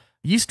Babbel,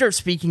 you start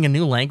speaking a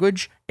new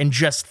language in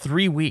just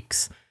 3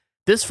 weeks.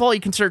 This fall,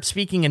 you can start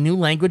speaking a new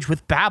language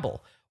with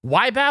Babbel.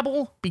 Why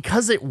Babbel?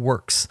 Because it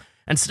works.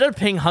 Instead of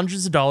paying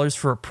hundreds of dollars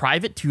for a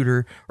private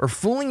tutor or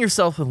fooling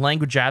yourself with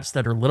language apps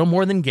that are little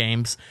more than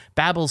games,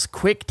 Babbel's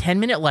quick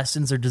 10-minute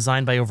lessons are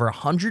designed by over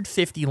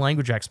 150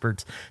 language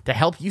experts to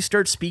help you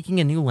start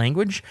speaking a new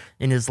language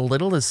in as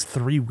little as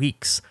 3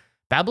 weeks.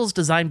 Babbel's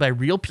designed by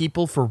real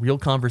people for real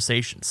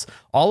conversations.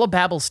 All of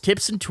Babbel's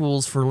tips and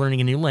tools for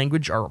learning a new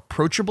language are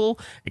approachable,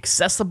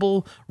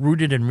 accessible,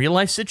 rooted in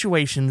real-life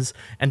situations,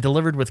 and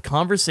delivered with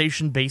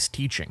conversation-based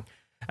teaching.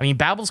 I mean,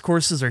 Babbel's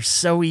courses are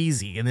so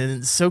easy and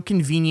it's so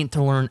convenient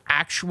to learn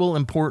actual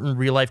important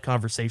real-life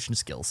conversation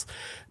skills.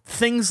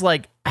 Things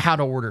like how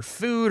to order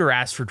food or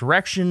ask for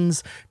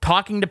directions,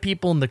 talking to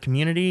people in the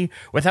community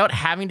without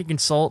having to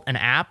consult an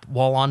app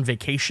while on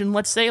vacation,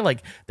 let's say.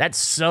 Like, that's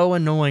so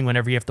annoying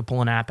whenever you have to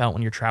pull an app out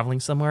when you're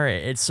traveling somewhere.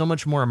 It's so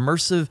much more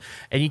immersive,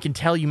 and you can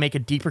tell you make a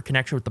deeper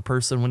connection with the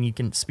person when you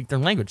can speak their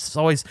language. It's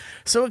always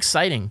so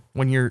exciting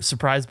when you're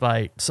surprised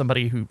by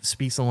somebody who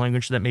speaks a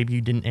language that maybe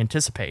you didn't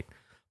anticipate.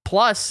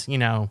 Plus,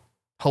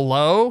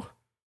 hello,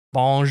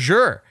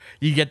 bonjour.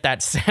 You get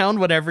that sound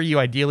whenever you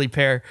ideally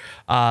pair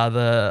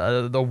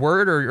the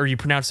word or you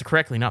pronounce it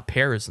correctly. Not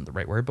pair isn't the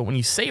right word, but when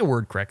you say a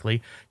word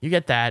correctly, you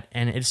get that,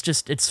 and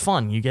it's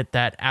fun. You get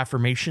that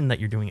affirmation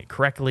that you're doing it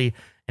correctly,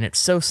 and it's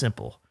so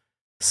simple.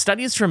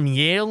 Studies from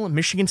Yale,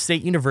 Michigan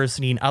State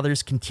University, and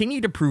others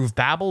continue to prove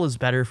Babbel is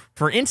better.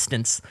 For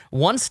instance,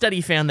 one study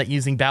found that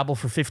using Babbel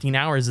for 15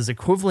 hours is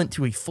equivalent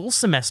to a full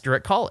semester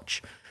at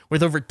college.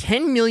 With over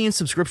 10 million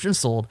subscriptions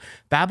sold,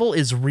 Babbel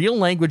is real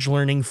language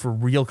learning for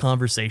real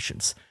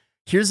conversations.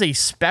 Here's a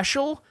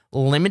special,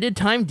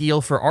 limited-time deal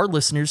for our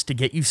listeners to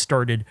get you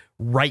started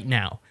right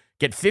now.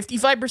 Get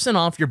 55%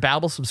 off your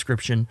Babbel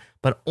subscription,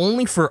 but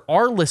only for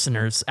our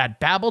listeners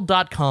at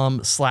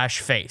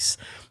babbel.com/face.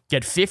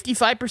 Get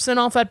 55%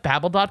 off at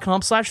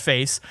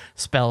babbel.com/face,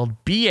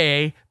 spelled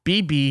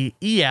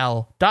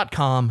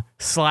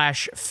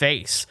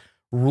BABBEL.com/face.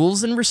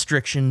 Rules and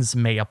restrictions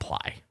may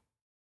apply.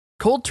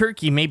 Cold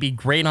turkey may be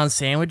great on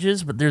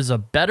sandwiches, but there's a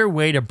better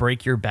way to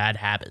break your bad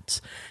habits.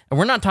 And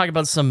we're not talking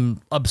about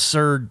some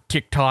absurd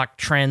TikTok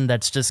trend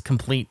that's just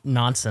complete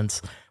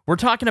nonsense. We're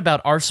talking about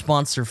our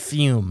sponsor,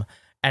 Fume,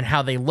 and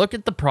how they look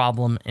at the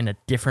problem in a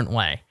different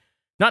way.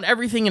 Not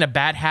everything in a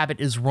bad habit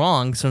is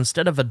wrong, so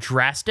instead of a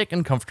drastic,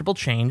 uncomfortable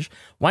change,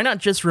 why not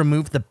just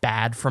remove the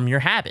bad from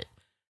your habit?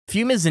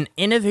 Fume is an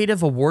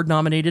innovative,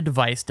 award-nominated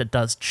device that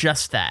does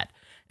just that.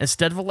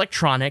 Instead of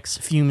electronics,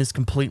 Fume is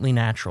completely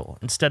natural.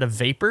 Instead of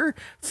vapor,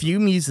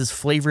 Fume uses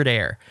flavored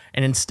air.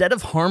 And instead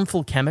of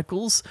harmful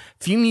chemicals,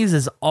 Fume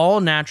uses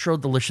all natural,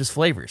 delicious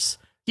flavors.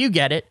 You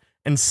get it.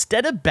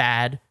 Instead of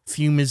bad,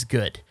 Fume is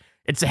good.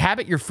 It's a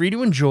habit you're free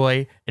to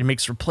enjoy and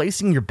makes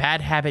replacing your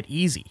bad habit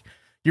easy.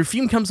 Your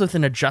Fume comes with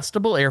an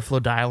adjustable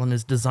airflow dial and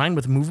is designed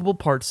with movable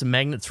parts and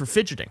magnets for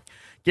fidgeting,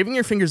 giving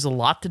your fingers a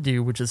lot to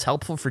do, which is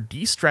helpful for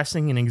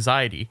de-stressing and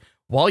anxiety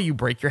while you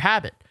break your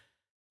habit.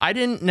 I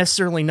didn't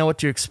necessarily know what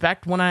to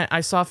expect when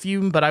I saw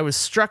Fume, but I was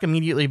struck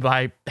immediately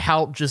by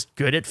how just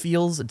good it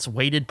feels. It's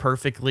weighted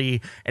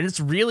perfectly, and it's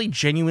really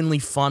genuinely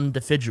fun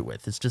to fidget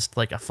with. It's just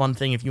like a fun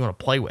thing if you want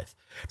to play with.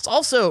 It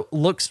also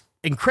looks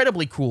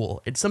incredibly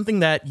cool. It's something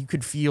that you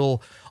could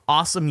feel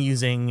awesome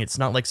using. It's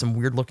not like some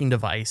weird looking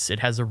device. It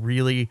has a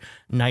really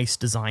nice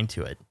design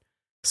to it.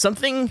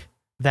 Something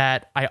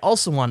that I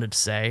also wanted to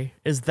say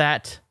is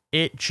that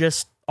it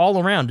just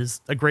all around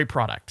is a great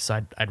product.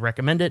 So I'd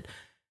recommend it.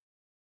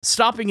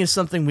 Stopping is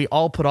something we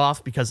all put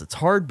off because it's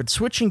hard, but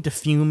switching to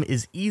Fume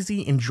is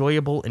easy,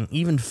 enjoyable, and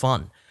even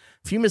fun.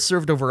 Fume has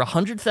served over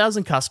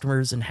 100,000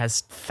 customers and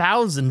has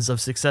thousands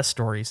of success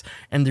stories,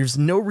 and there's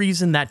no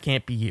reason that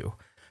can't be you.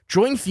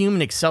 Join Fume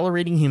in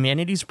accelerating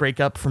humanity's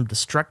breakup from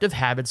destructive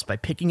habits by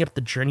picking up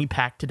the Journey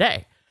Pack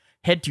today.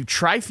 Head to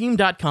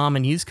tryfume.com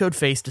and use code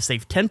FACE to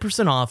save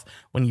 10% off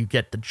when you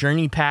get the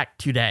Journey Pack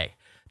today.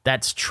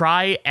 That's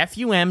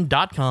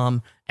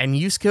tryfum.com and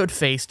use code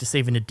FACE to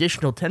save an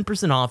additional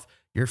 10% off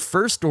your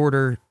first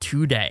order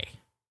today.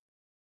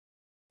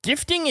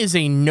 Gifting is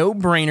a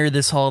no-brainer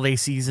this holiday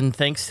season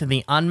thanks to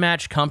the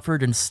unmatched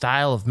comfort and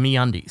style of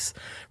MeUndies.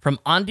 From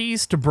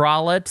undies to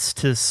bralettes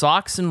to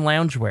socks and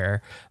loungewear,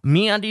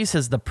 MeUndies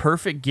has the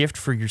perfect gift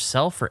for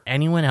yourself or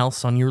anyone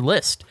else on your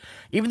list.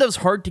 Even those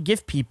hard to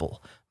gift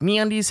people,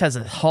 MeUndies has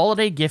a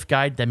holiday gift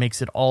guide that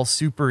makes it all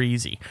super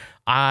easy.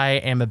 I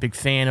am a big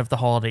fan of the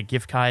holiday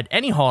gift guide,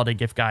 any holiday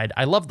gift guide.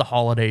 I love the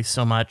holidays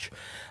so much.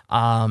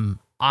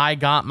 I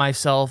got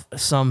myself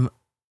some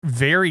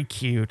very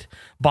cute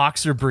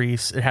boxer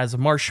briefs. It has a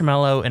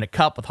marshmallow and a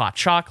cup with hot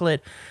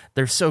chocolate.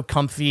 They're so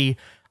comfy.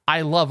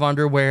 I love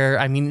underwear.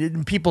 I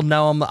mean, people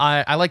know them.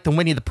 I like the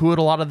Winnie the Pooh a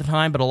lot of the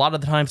time, but a lot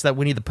of the times that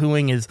Winnie the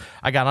Poohing is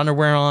I got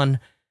underwear on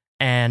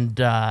and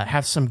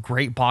have some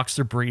great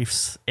boxer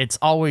briefs. It's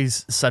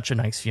always such a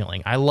nice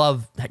feeling. I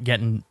love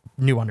getting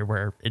new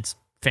underwear. It's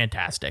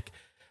fantastic.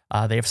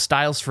 They have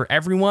styles for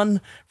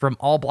everyone, from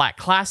all black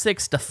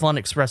classics to fun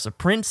expressive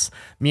prints.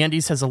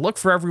 MeUndies has a look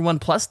for everyone,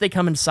 plus they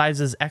come in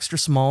sizes extra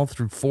small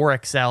through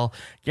 4XL,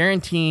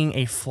 guaranteeing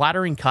a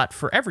flattering cut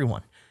for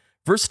everyone.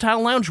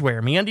 Versatile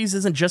loungewear. MeUndies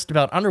isn't just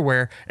about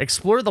underwear.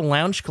 Explore the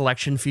lounge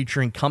collection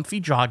featuring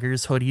comfy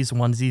joggers, hoodies,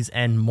 onesies,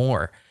 and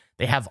more.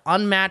 They have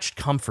unmatched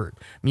comfort.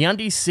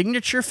 MeUndies'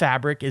 signature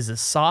fabric is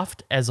as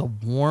soft as a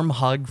warm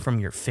hug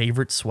from your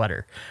favorite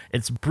sweater.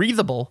 It's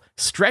breathable,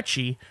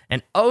 stretchy,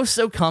 and oh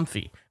so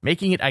comfy,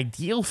 making it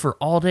ideal for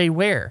all-day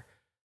wear.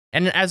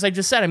 And as I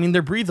just said, I mean,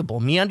 they're breathable.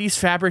 MeUndies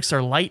fabrics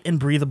are light and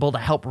breathable to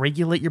help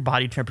regulate your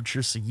body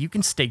temperature so you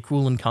can stay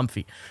cool and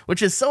comfy,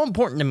 which is so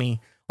important to me.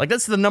 Like,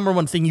 that's the number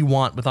one thing you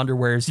want with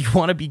underwear is you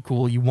want to be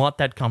cool, you want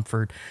that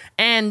comfort,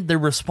 and they're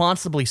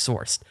responsibly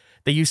sourced.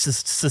 They use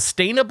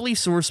sustainably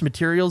sourced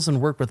materials and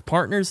work with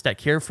partners that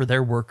care for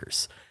their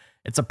workers.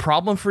 It's a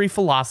problem-free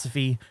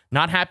philosophy.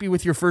 Not happy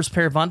with your first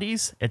pair of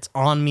undies? It's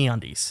on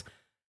MeUndies.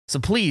 So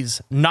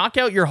please, knock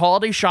out your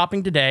holiday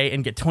shopping today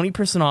and get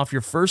 20% off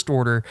your first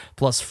order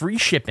plus free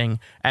shipping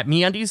at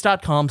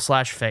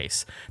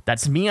MeUndies.com/face.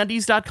 That's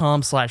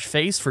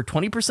MeUndies.com/face for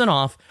 20%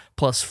 off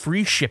plus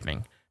free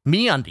shipping.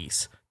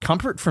 MeUndies,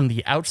 comfort from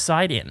the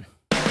outside in.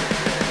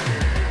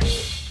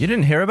 You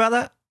didn't hear about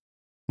that?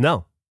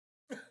 No.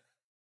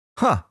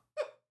 Huh.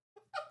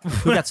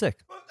 Who got sick?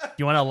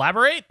 You want to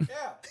elaborate?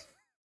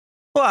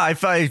 Well, I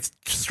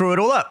threw it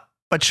all up.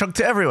 I chunked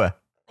it everywhere.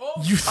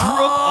 You threw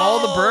up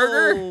all the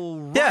burger?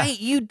 Oh, Yeah. right.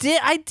 You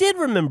did. I did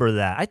remember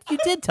that. You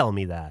did tell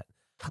me that.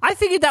 I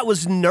figured that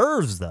was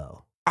nerves,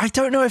 though. I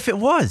don't know if it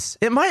was.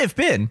 It might have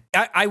been.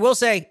 I will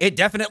say it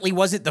definitely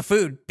wasn't the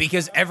food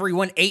because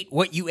everyone ate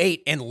what you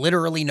ate and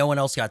literally no one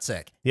else got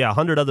sick. Yeah,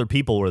 100 other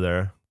people were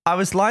there. I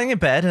was lying in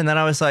bed and then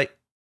I was like,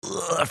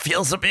 ugh,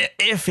 feels a bit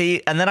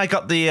iffy. And then I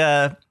got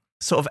the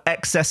sort of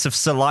excess of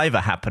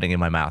saliva happening in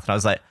my mouth. And I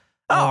was like,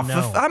 Oh,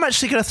 no. I'm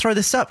actually going to throw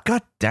this up.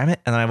 God damn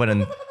it. And then I went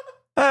and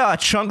I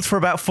chunked for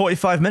about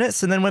 45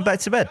 minutes and then went back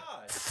to bed.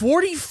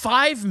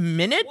 45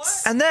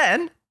 minutes? And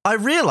then I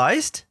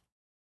realized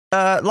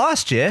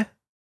last year,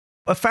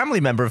 a family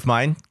member of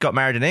mine got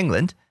married in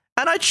England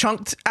and I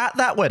chunked at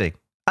that wedding.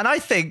 And I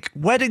think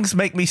weddings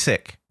make me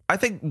sick. I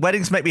think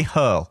weddings make me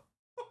hurl.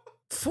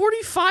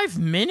 45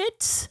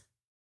 minutes?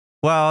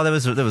 Well, there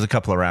was a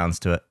couple of rounds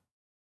to it.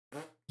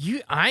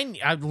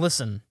 I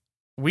listen,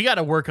 we got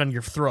to work on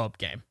your throw up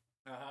game.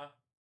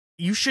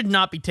 You should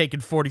not be taking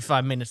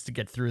 45 minutes to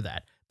get through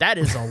that. That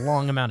is a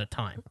long amount of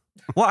time.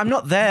 Well, I'm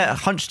not there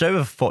hunched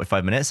over for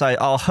 45 minutes.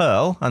 I'll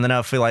hurl and then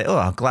I'll feel like, oh,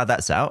 I'm glad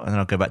that's out. And then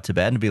I'll go back to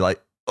bed and be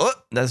like, oh,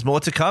 there's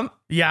more to come.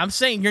 Yeah, I'm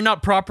saying you're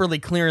not properly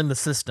clearing the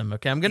system,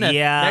 okay?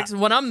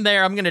 When I'm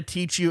there, I'm going to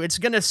teach you. It's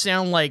going to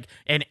sound like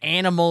an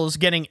animal is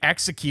getting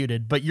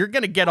executed, but you're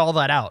going to get all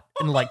that out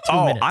in like 2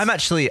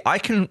 minutes.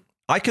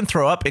 I can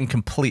throw up in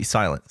complete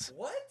silence.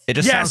 What? It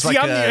just sounds like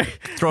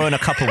throwing a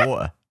cup of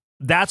water.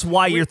 That's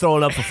why you're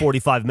throwing up for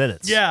 45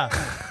 minutes. Yeah.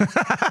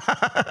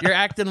 You're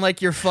acting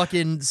like you're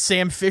fucking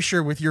Sam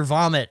Fisher with your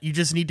vomit. You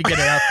just need to get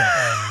it out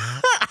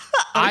there.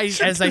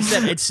 As I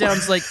said, it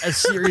sounds like a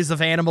series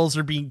of animals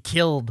are being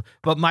killed,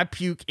 but my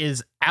puke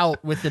is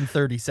out within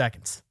 30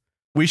 seconds.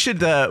 We should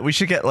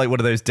get like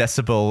one of those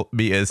decibel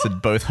meters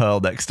and both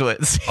hurl next to it.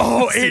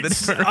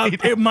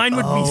 Mine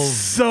would be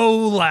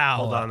so loud.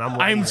 Hold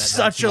on, I'm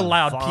such a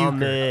loud puker.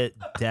 Vomit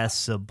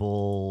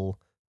decibel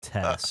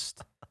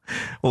test.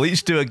 We'll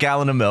each do a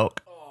gallon of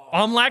milk.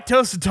 I'm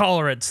lactose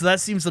intolerant, so that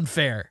seems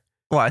unfair.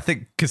 Well, I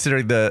think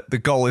considering the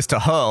goal is to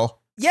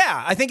hurl,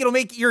 Yeah, I think it'll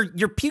make your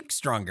puke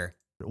stronger.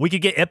 We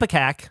could get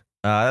Ipecac.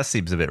 that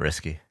seems a bit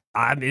risky.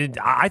 I mean,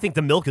 I think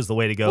the milk is the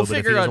way to go. We'll but if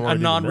he figure out doesn't wanna a do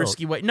the milk-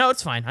 non-risky way. No,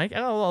 it's fine.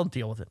 I'll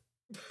deal with it.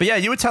 But yeah,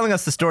 you were telling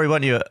us the story,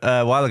 weren't you,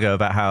 a while ago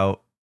about how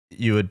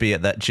you would be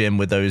at that gym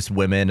with those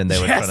women and they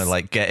were Yes. trying to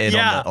like get in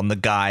Yeah. on the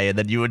guy, and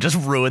then you would just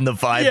ruin the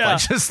vibe Yeah. by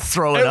just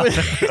throwing It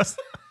up. was-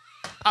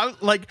 I'm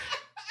like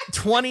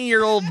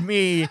 20-year-old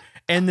me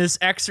in this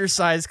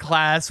exercise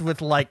class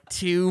with like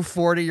two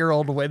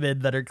 40-year-old women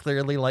that are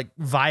clearly like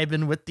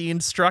vibing with the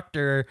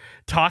instructor,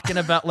 talking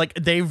about like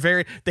they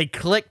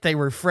clicked, they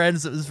were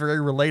friends. It was very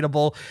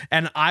relatable.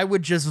 And I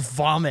would just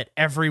vomit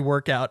every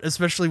workout,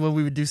 especially when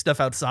we would do stuff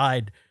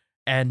outside.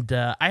 And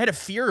I had a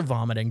fear of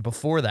vomiting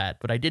before that,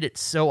 but I did it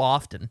so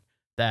often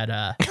that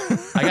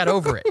I got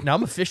over it. Now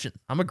I'm efficient.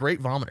 I'm a great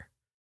vomiter.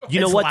 You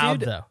know It's what, loud,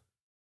 dude? though.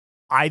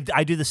 I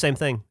do the same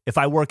thing. If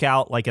I work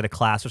out like at a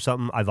class or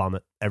something, I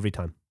vomit every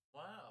time.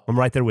 Wow. I'm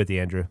right there with you,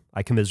 Andrew.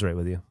 I commiserate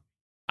with you.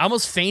 I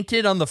almost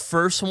fainted on the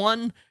first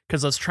one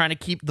because I was trying to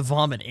keep the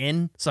vomit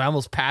in, so I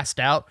almost passed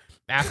out.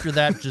 After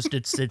that, just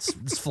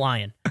it's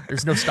flying.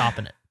 There's no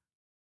stopping it.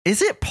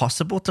 Is it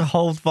possible to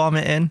hold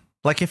vomit in?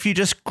 Like if you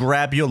just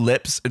grab your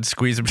lips and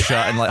squeeze them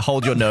shut and like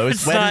hold your nose,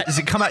 It's where not- does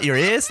it come out your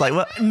ears? Like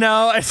what?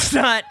 No, it's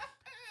not.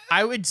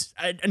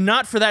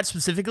 Not for that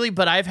specifically,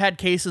 but I've had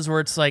cases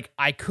where it's like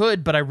I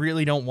could, but I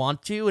really don't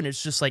want to, and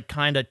it's just like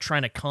kind of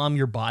trying to calm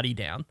your body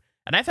down.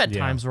 And I've had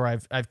Yeah. times where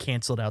I've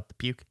canceled out the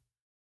puke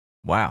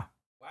Wow.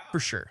 for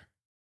sure.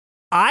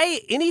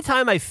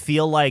 Anytime I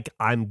feel like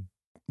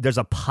there's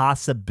a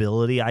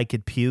possibility I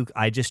could puke,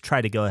 I just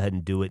try to go ahead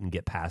and do it and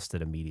get past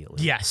it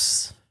immediately.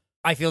 Yes.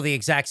 I feel the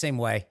exact same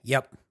way.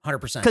 Yep,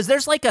 100%. Because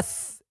there's like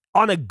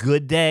on a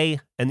good day,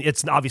 and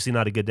it's obviously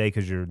not a good day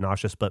because you're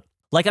nauseous, but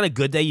like on a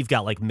good day, you've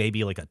got like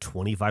maybe like a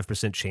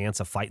 25% chance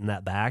of fighting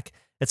that back.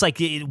 It's like,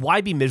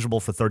 why be miserable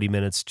for 30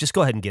 minutes? Just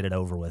go ahead and get it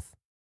over with.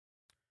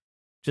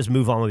 Just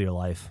move on with your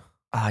life.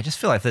 I just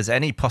feel like if there's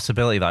any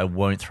possibility that I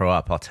won't throw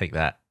up, I'll take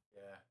that.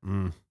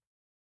 I'd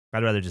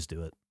rather just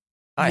do it.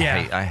 I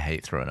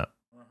hate throwing up.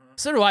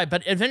 So do I,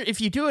 but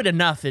if you do it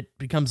enough, it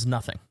becomes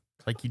nothing.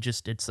 Like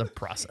it's a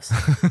process.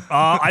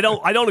 I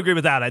don't agree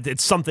with that.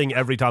 It's something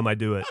every time I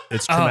do it.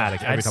 It's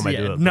traumatic every time I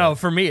do it. No,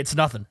 for me, it's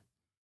nothing.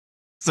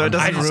 So it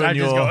doesn't ruin I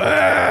your... just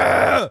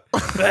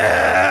go,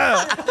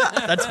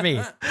 that's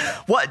me.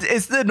 What,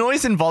 is the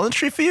noise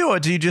involuntary for you, or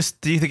do you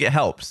think it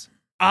helps?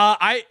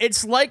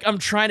 It's like I'm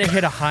trying to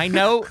hit a high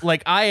note.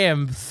 Like I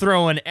am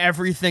throwing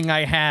everything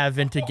I have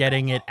into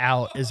getting it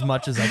out as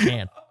much as I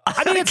can.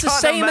 I mean, it's the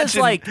can't same as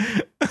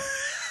imagine.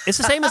 it's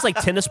the same as like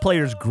tennis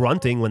players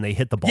grunting when they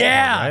hit the ball.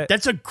 Yeah, right?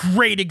 that's a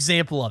great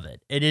example of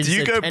it. It is. Do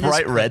you a go tennis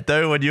bright play- red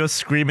though when you're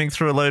screaming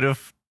through a load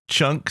of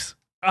chunks?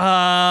 No,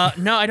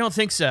 I don't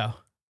think so.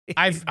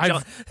 I've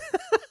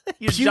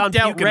You're John puked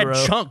out red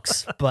Pukenrow.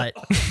 chunks, but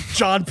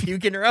John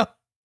Pukenrow,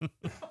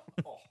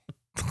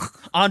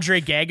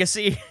 Andre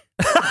Gagassi.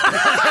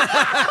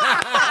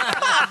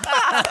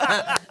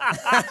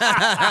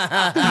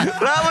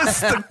 That was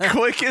the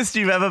quickest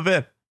you've ever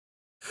been.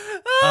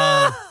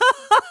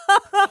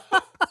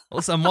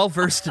 Listen, I'm well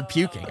versed in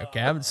puking.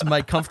 Okay, it's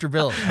my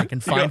comfortability. I can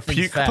You find got things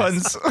puke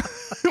fast.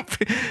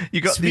 puns.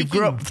 You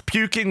grew up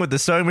puking with the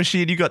sewing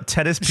machine. You got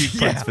tennis puke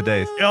puns for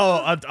days.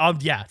 Oh,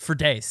 yeah, for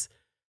days.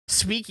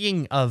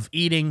 Speaking of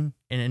eating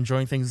and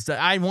enjoying things,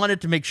 I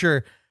wanted to make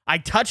sure I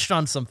touched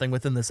on something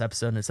within this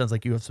episode, and it sounds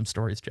like you have some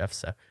stories, Jeff,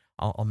 so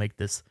I'll make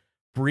this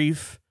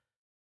brief.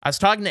 I was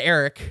talking to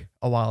Eric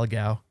a while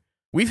ago.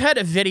 We've had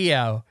a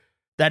video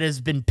that has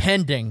been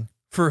pending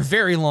for a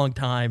very long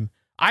time.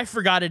 I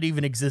forgot it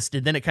even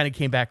existed, then it kind of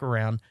came back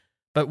around.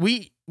 But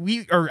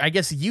I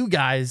guess you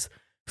guys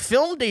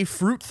filmed a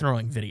fruit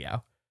throwing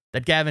video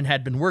that Gavin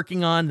had been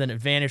working on, then it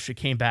vanished, it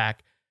came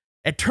back.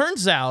 It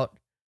turns out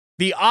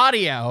the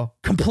audio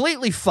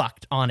completely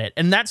fucked on it,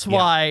 and that's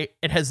why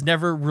it has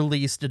never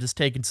released. It has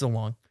taken so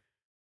long.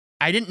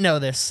 I didn't know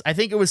this. I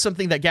think it was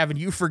something that, Gavin,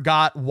 you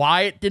forgot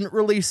why it didn't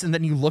release, and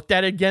then you looked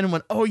at it again and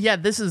went, oh yeah,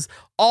 this is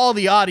all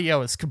the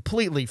audio is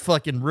completely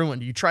fucking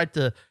ruined. You tried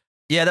to...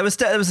 Yeah, there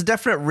was a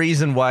definite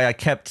reason why I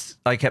kept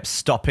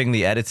stopping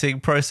the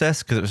editing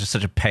process, because it was just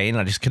such a pain.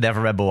 I just could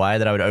never remember why,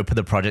 that I would open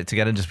the project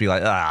again and just be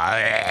like,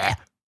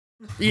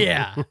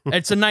 Yeah,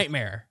 it's a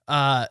nightmare.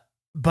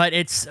 But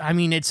it's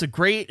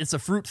a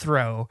fruit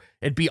throw.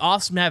 It'd be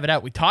awesome to have it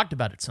out. We talked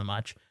about it so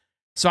much.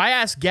 So I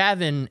asked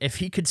Gavin if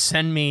he could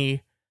send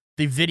me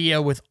the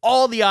video with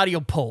all the audio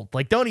pulled.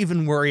 Like, don't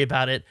even worry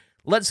about it.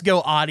 Let's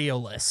go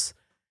audioless.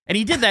 And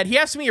he did that. He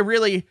asked me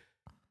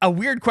a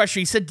weird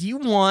question. He said, do you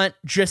want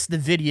just the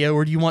video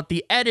or do you want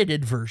the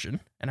edited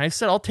version? And I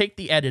said, I'll take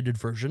the edited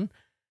version.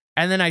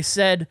 And then I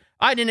said,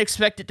 I didn't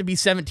expect it to be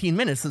 17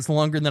 minutes. That's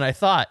longer than I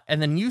thought.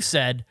 And then you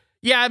said,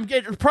 yeah, I'm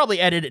going to probably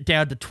edit it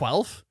down to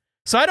 12.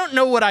 So I don't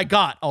know what I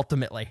got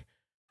ultimately.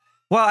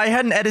 well, I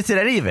hadn't edited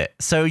any of it,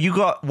 so you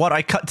got what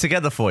I cut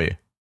together for you.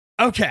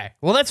 Okay,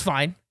 well, that's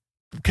fine.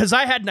 Because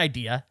I had an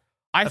idea.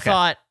 I Okay.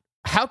 thought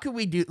how could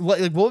we do,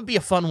 like, what would be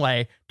a fun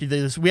way to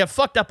do this? We have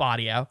fucked up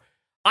audio.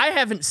 I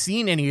haven't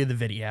seen any of the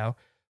video.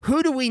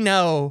 Who do we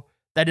know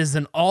that is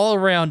an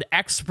all-around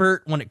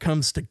expert when it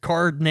comes to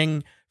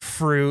gardening,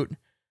 fruit,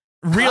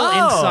 real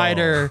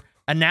insider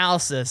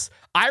analysis?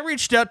 I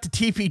reached out to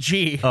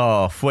TPG.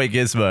 Oh, fue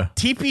gizmo.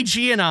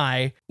 TPG and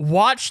I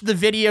watched the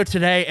video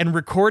today and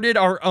recorded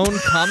our own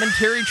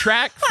commentary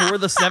track for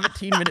the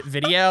 17-minute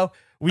video.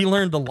 We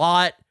learned a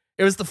lot.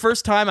 It was the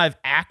first time I've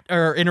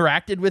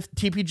interacted with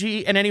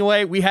TPG in any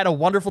way. We had a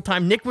wonderful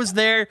time. Nick was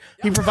there.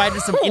 He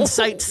provided some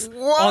insights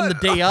on the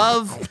day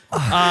of.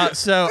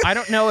 So I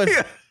don't know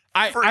if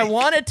I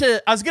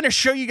was going to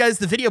show you guys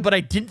the video, but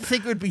I didn't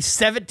think it would be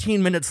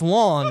 17 minutes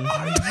long.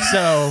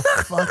 So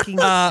Fucking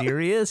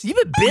serious? You've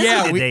been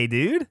busy today,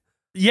 dude.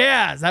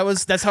 yeah,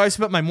 that's how I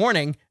spent my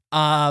morning.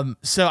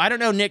 So I don't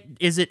know, Nick,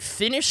 is it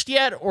finished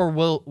yet or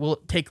will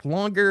it take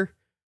longer?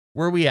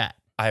 Where are we at?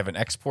 I have an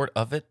export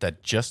of it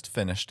that just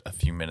finished a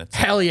few minutes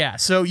ago. Hell yeah.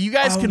 So you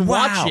guys can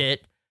watch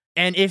it,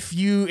 and if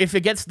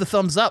it gets the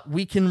thumbs up,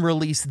 we can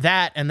release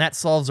that, and that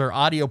solves our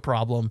audio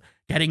problem,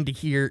 getting to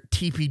hear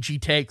TPG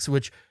takes,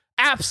 which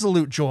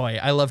absolute joy.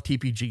 I love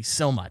TPG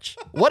so much.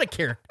 What a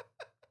character.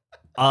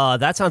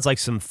 That sounds like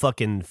some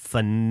fucking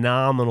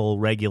phenomenal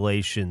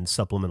regulation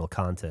supplemental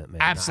content, man.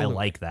 Absolutely. I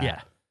like that.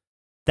 Yeah.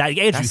 That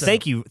Andrew,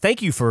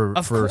 thank you for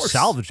course.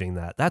 salvaging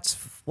that. That's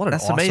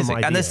awesome amazing.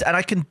 idea.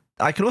 And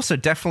I can also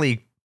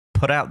definitely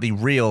put out the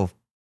real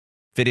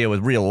video with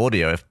real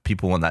audio if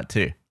people want that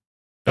too.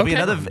 There'll be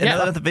another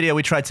video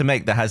we tried to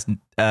make that has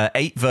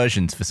 8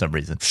 versions for some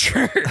reason.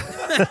 Sure.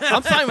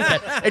 I'm fine with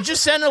that. It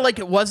just sounded like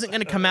it wasn't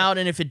going to come out,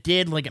 and if it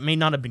did, like, it may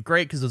not have been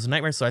great because it was a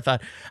nightmare. So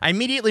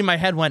immediately my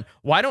head went,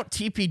 why don't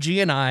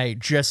TPG and I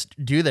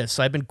just do this?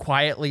 So I've been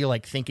quietly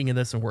like thinking of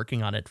this and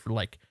working on it for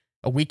like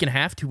a week and a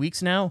half, 2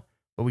 weeks now,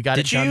 but we got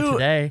it done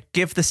today.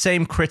 Give the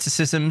same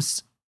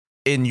criticisms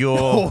in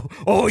your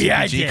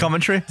TPG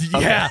commentary?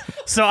 Yeah. Okay.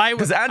 So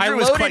because Andrew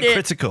was quite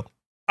critical.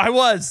 I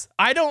was.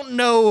 I don't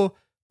know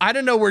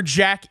where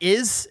Jack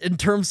is in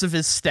terms of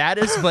his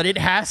status, but it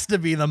has to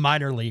be the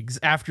minor leagues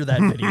after that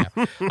video.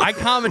 I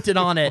commented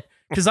on it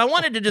because I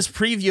wanted to just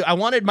preview. I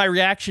wanted my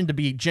reaction to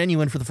be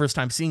genuine for the first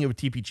time seeing it with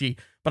TPG.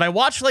 But I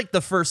watched like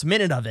the first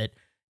minute of it,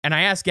 and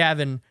I asked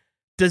Gavin,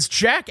 does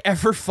Jack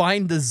ever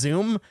find the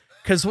zoom?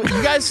 Because when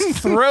you guys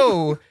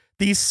throw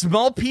these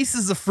small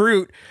pieces of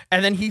fruit,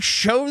 and then he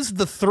shows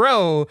the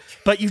throw,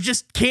 but you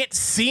just can't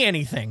see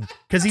anything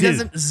because he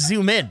doesn't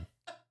zoom in.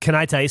 Can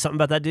I tell you something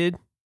about that dude?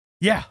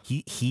 Yeah.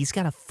 He's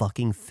got a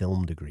fucking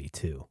film degree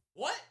too.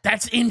 What?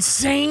 That's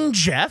insane,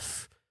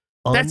 Jeff.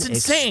 That's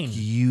insane.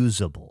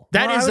 Unexcusable.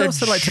 That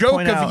is a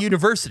joke of a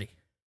university.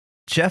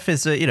 Jeff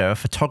is a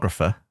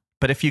photographer,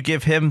 but if you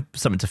give him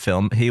something to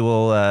film, he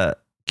will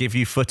give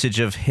you footage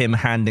of him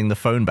handing the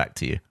phone back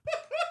to you.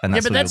 And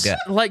that's but that's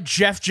like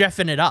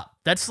Jeffing it up.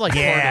 That's like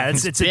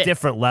it's a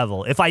different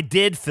level. If I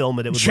did film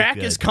it, it would Jack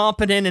look good. is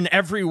competent in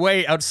every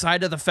way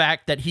outside of the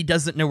fact that he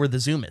doesn't know where the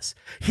zoom is.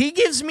 He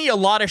gives me a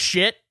lot of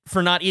shit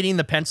for not eating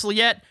the pencil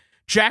yet.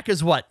 Jack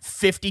is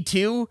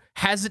 52,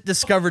 hasn't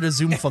discovered a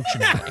zoom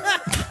functionality.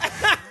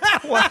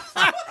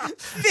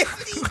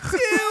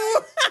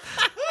 52.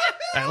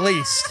 At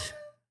least.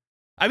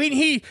 I mean,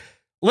 he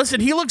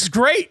looks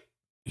great.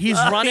 He's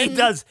running. He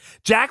does.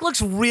 Jack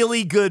looks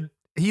really good.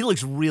 He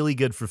looks really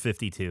good for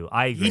 52.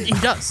 I agree. He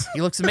does. He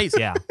looks amazing.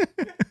 Yeah.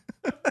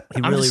 He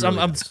really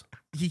does.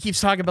 He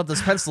keeps talking about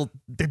this pencil.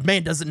 The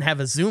man doesn't have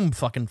a zoom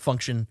fucking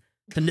function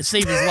to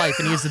save his life,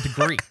 and he has a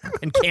degree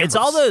in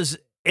cameras.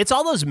 It's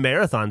all those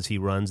marathons he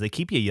runs. They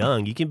keep you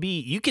young. You can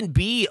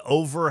be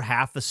over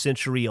half a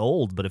century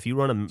old, but if you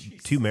run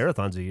 2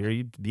 marathons a year,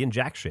 you'd be in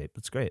jack shape.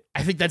 That's great.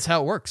 I think that's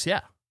how it works. Yeah.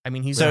 I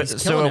mean, he's so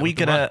killing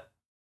it.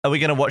 Are we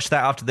gonna watch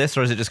that after this,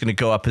 or is it just gonna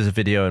go up as a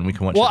video and we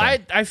can watch it? Well,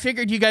 I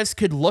figured you guys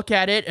could look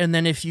at it, and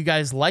then if you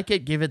guys like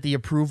it, give it the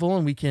approval,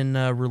 and we can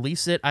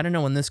release it. I don't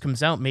know when this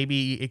comes out.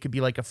 Maybe it could be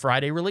like a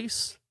Friday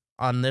release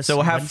on this. So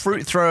we'll have Wednesday.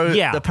 Fruit Throw,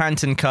 the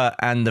Panton cut,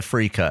 and the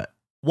free cut.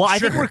 Well, I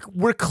think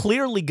we're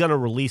clearly gonna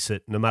release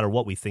it no matter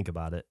what we think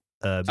about it,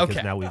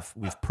 because now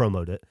we've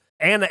promoted it,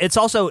 and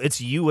it's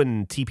you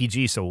and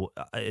TPG, so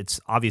it's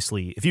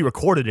obviously if you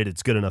recorded it,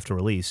 it's good enough to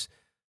release.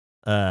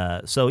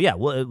 So yeah,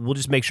 we'll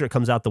just make sure it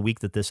comes out the week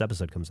that this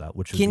episode comes out,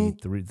 which is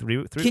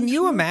three. Can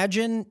you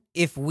imagine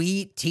if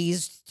we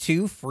teased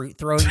 2 fruit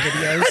throwing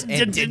videos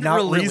and did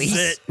not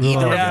release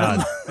either of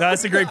them?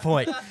 That's a great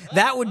point.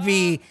 That would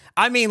be.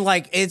 I mean,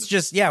 like it's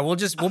just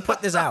we'll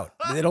put this out.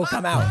 It'll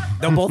come out.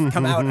 They'll both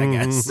come out, I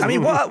guess. I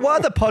mean, what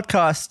other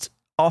podcast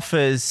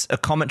offers a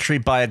commentary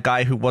by a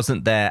guy who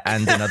wasn't there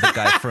and another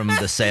guy from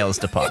the sales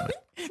department?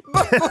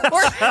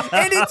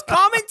 And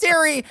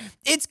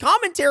it's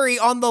commentary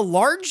on the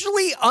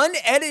largely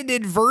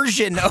unedited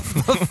version of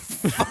the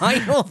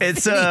final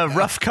It's video. a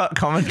rough cut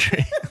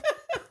commentary.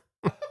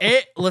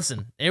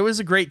 Listen, it was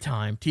a great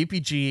time.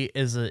 TPG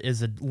is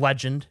a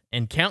legend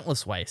in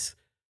countless ways.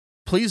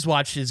 Please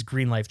watch his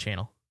Green Life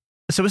channel.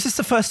 So was this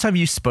the first time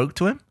you spoke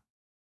to him?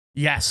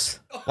 Yes.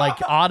 Like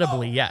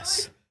audibly,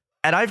 yes.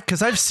 And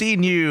I've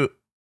seen you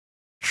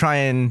try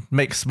and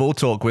make small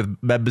talk with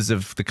members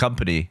of the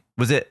company.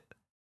 Did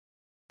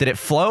it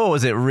flow, or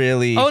was it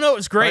really? Oh no, it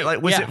was great.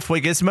 Like was it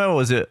Fuegismo, or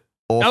was it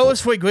awful? Oh, it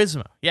was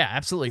Fuegismo. Yeah,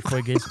 absolutely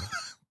Fuegismo.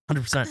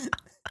 100%.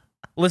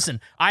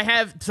 Listen,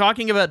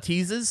 talking about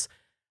teases,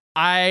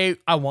 I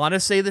want to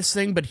say this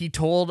thing, but he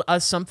told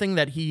us something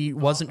that he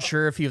wasn't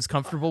sure if he was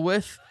comfortable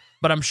with,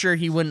 but I'm sure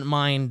he wouldn't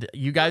mind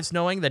you guys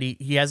knowing that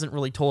he hasn't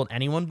really told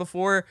anyone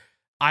before.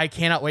 I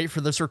cannot wait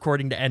for this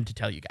recording to end to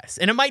tell you guys.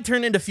 And it might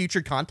turn into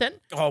future content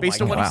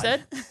based on what he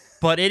said,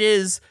 but it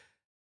is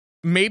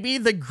maybe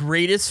the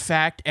greatest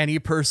fact any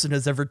person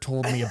has ever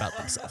told me about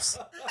themselves.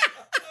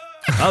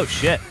 Oh,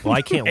 shit. Well,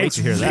 I can't wait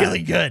to hear that. It's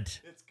really good.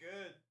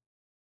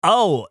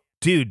 Oh,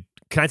 dude,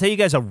 can I tell you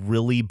guys a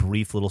really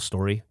brief little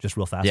story, just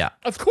real fast? Yeah.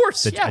 Of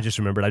course, That yeah. I just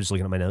remembered. I was just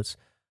looking at my notes.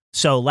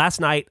 So last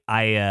night,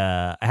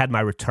 I had my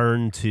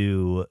return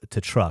to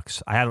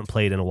trucks. I haven't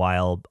played in a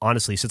while,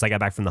 honestly, since I got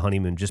back from the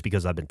honeymoon, just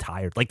because I've been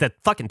tired. Like, that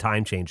fucking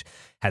time change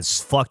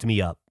has fucked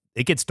me up.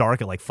 It gets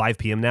dark at like 5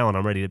 p.m. now, and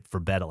I'm ready for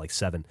bed at like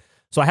 7.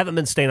 So I haven't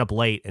been staying up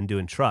late and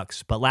doing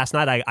trucks. But last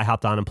night, I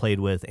hopped on and played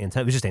with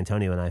Antonio. It was just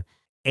Antonio and I.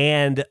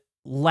 And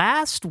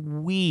last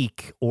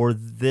week or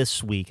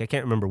this week, I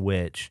can't remember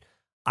which,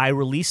 I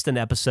released an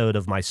episode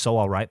of my So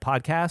All Right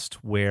podcast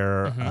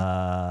where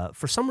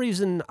for some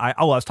reason,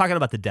 I was talking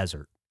about the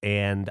desert,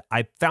 and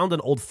I found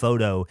an old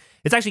photo.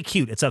 It's actually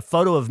cute. It's a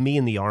photo of me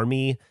in the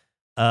army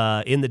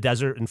in the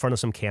desert in front of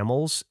some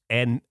camels.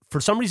 And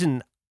for some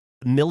reason,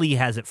 Millie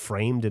has it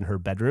framed in her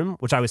bedroom,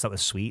 which I always thought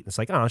was sweet. It's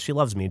like, oh, she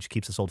loves me, and she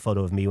keeps this old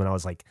photo of me when I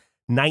was like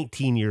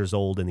 19 years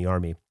old in the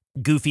army.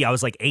 Goofy. I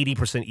was like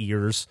 80%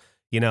 ears.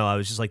 You know, I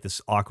was just like this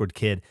awkward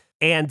kid.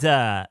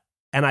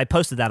 And I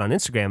posted that on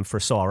Instagram for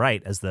So All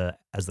Right as the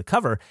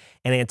cover.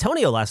 And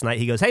Antonio last night,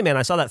 he goes, hey man,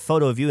 I saw that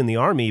photo of you in the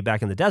army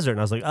back in the desert.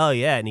 And I was like, oh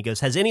yeah. And he goes,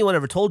 has anyone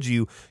ever told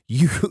you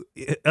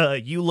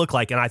look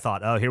like, and I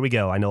thought, oh, here we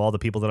go. I know all the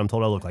people that I'm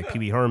told I look like. Pee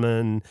Wee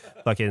Herman,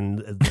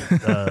 fucking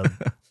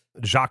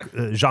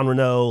Jean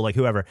Reno, like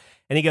whoever.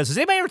 And he goes, has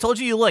anybody ever told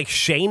you look like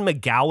Shane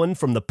McGowan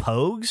from the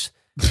Pogues?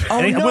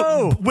 Oh,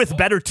 no. With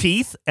better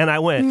teeth? And I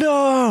went,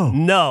 No,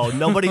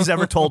 nobody's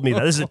ever told me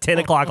that. This is at 10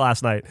 o'clock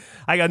last night.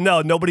 I go,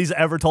 no, nobody's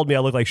ever told me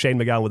I look like Shane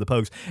McGowan with the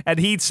Pogues. And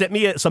he sent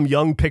me some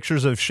young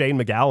pictures of Shane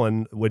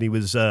McGowan when he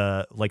was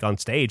like on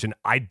stage. And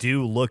I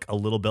do look a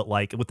little bit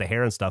like, with the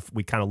hair and stuff,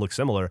 we kind of look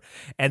similar.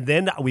 And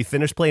then we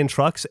finished playing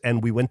trucks,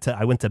 and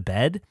I went to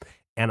bed.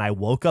 And I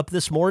woke up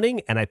this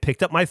morning, and I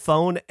picked up my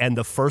phone, and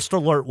the first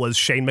alert was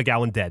Shane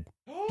McGowan dead.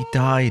 he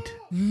died.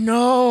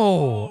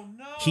 No.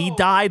 He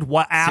died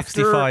after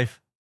 65.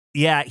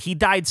 Yeah, he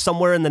died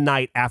somewhere in the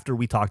night after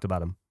we talked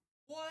about him.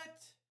 What?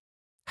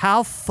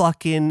 How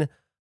fucking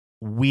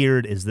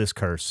weird is this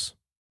curse?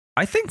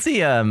 I think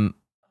the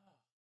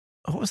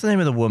what was the name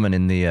of the woman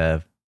in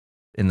the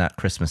in that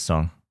Christmas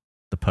song,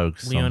 the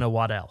Pogues song? Leona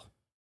Waddell.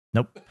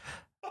 Nope.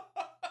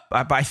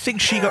 But I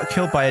think she got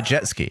killed by a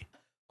jet ski.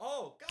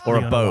 Oh, God. Or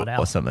Leona a boat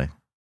Waddell. or something.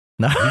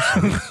 No.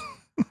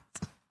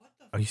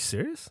 Are you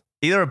serious?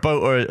 Either a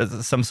boat or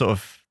some sort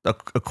of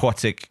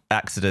aquatic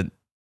accident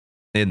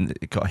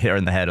got hit her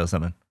in the head or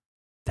something.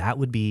 That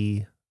would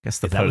be. I guess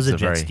the If that was Pogues a are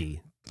jet very.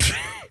 ski.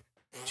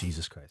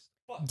 Jesus Christ.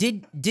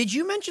 Did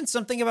you mention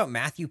something about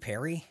Matthew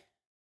Perry?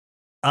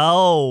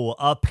 Oh,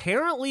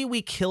 apparently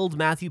we killed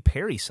Matthew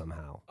Perry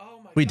somehow.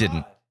 We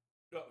didn't.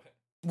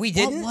 We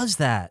didn't. What was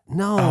that?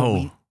 No.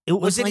 Oh. It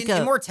Was it like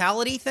an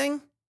immortality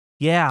thing?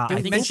 Yeah. Did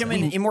we think mention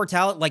him in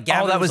immortality? Like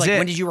Gavin that was was like, it.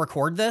 when did you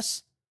record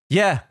this?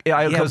 Yeah,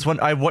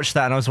 I watched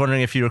that and I was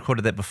wondering if you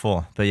recorded it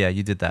before. But yeah,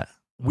 you did that.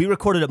 We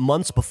recorded it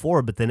months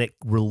before, but then it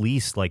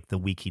released like the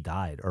week he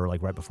died, or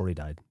like right before he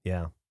died.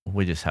 Yeah.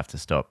 We just have to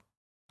stop.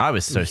 I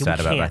was so We sad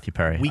about can't. Matthew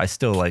Perry. We- I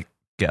still like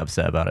get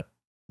upset about it.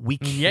 We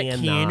And yet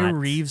cannot. Keanu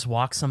Reeves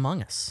walks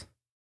among us.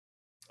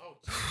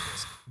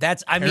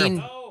 That's. I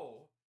mean,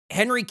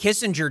 Henry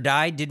Kissinger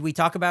died. Did we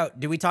talk about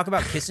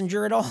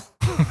Kissinger at all?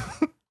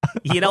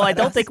 You know, I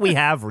don't think we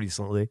have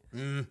recently,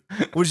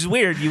 which is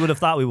weird. You would have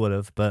thought we would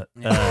have, but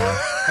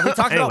Have we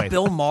talked Anyway. about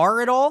Bill Maher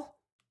at all?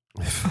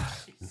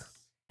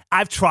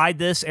 I've tried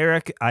this,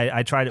 Eric.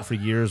 I tried it for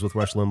years with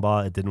Rush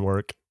Limbaugh. It didn't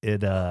work.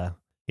 Yeah.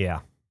 All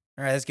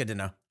right, that's good to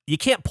know. You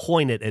can't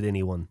point it at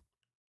anyone.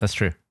 That's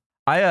true.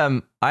 I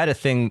had a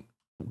thing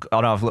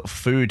on our little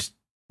food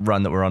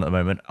run that we're on at the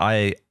moment.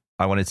 I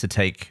wanted to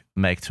take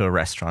Meg to a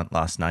restaurant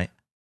last night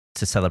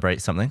to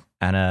celebrate something,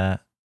 and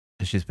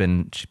she's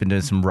been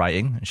doing some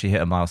writing, and she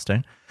hit a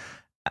milestone.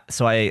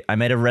 So I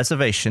made a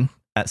reservation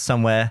at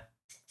somewhere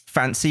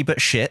fancy but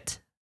shit,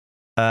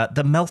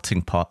 the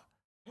Melting Pot.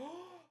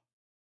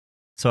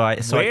 So I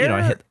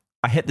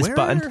hit this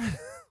button.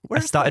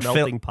 Where's started the fil-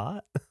 melting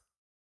pot?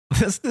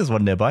 There's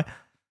one nearby.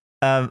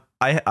 I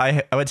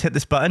went to hit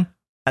this button,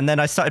 and then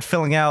I started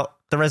filling out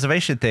the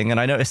reservation thing, and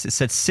I noticed it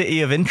said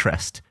City of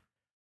Interest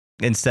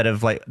instead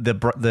of like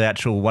the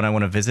actual one I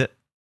want to visit.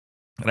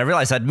 And I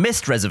realized I'd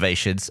missed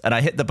reservations, and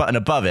I hit the button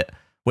above it,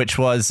 which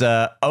was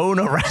own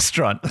a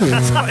restaurant. So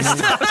I started-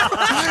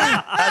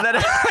 and then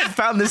I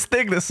found this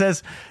thing that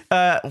says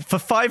for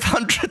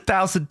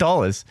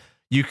 $500,000,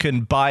 you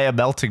can buy a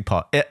melting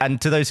pot. And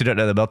to those who don't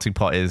know, the melting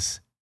pot is,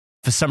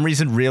 for some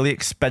reason, really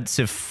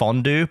expensive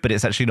fondue, but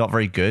it's actually not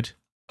very good.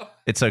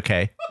 It's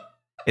okay.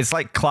 It's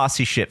like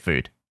classy shit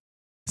food.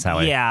 That's how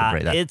I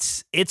rate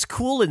that. It's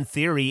cool in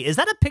theory. Is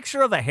that a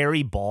picture of a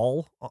hairy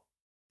ball?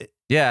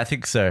 Yeah, I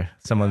think so.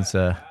 Someone's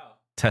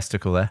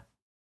testicle there.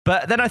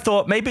 But then I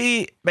thought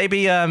maybe if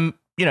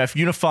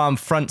Unifarm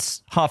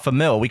fronts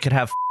 $500,000, we could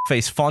have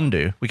face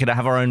fondue. We could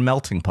have our own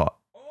melting pot.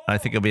 I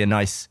think it'll be a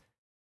nice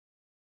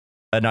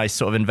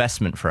sort of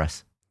investment for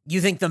us. You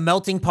think the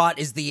melting pot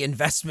is the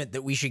investment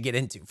that we should get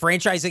into?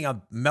 Franchising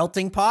a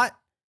melting pot?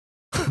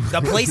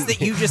 The place that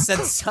you just said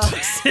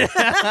sucks.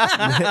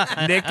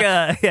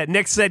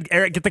 Nick said,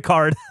 Eric, get the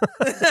card.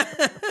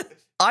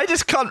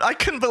 I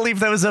couldn't believe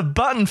there was a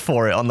button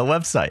for it on the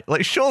website.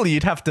 Like, surely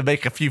you'd have to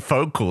make a few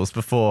phone calls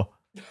before.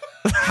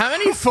 How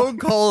many phone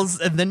calls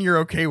and then you're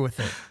okay with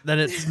it? That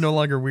it's no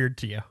longer weird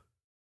to you?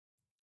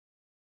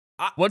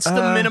 What's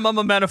the minimum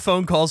amount of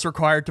phone calls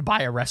required to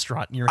buy a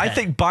restaurant in your head? I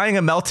think buying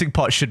a melting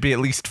pot should be at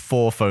least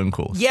 4 phone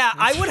calls. Yeah,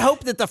 I would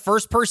hope that the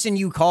first person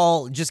you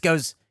call just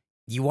goes,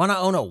 "You want to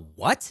own a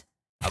what?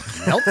 A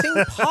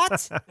melting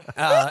pot?"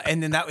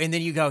 And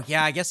then you go,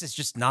 "Yeah, I guess it's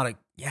just not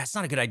it's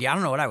not a good idea. I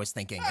don't know what I was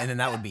thinking." And then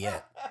that would be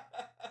it.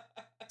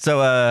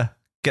 So,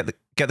 get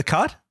the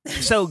card?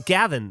 So,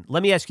 Gavin,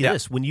 let me ask you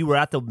this. When you were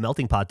at the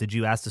melting pot, did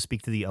you ask to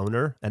speak to the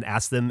owner and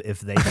ask them if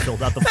they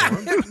filled out the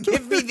form?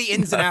 Give me the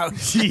ins and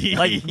outs.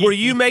 Like, were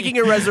you making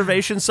a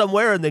reservation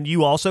somewhere and then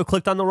you also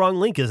clicked on the wrong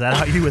link? Is that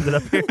how you ended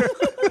up here?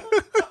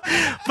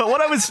 But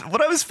what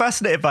I was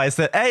fascinated by is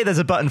that A, there's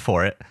a button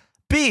for it.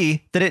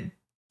 B, that it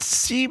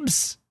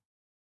seems,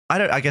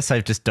 I guess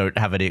I just don't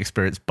have any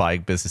experience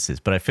buying businesses,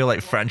 but I feel like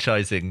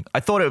franchising,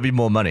 I thought it would be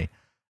more money.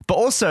 But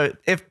also,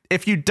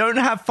 if you don't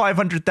have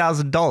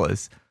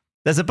 $500,000,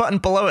 there's a button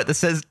below it that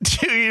says,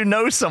 "Do you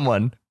know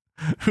someone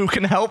who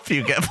can help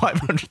you get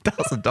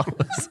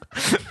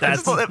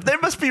 $500,000?" They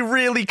must be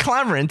really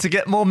clamoring to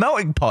get more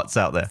melting pots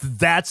out there.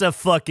 That's a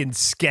fucking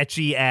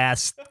sketchy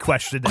ass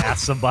question to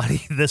ask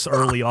somebody this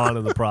early on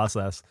in the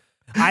process.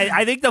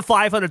 I think the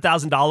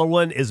 $500,000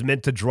 one is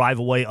meant to drive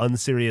away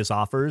unserious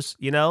offers,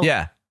 you know?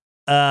 Yeah.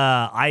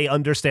 I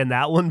understand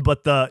that one,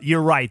 but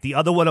you're right. The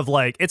other one of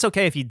like, it's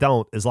okay if you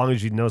don't, as long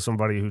as you know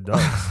somebody who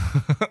does.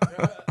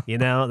 You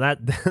know,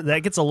 that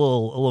gets a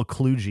little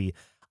kludgy.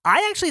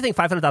 I actually think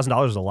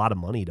 $500,000 is a lot of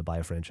money to buy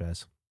a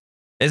franchise.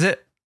 Is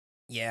it?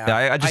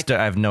 Yeah. I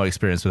have no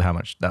experience with how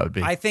much that would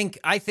be. I think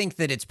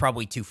that it's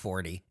probably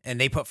 $240, and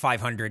they put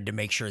 $500 to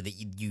make sure that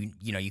you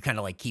kind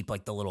of like keep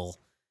like the little,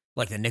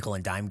 like the nickel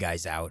and dime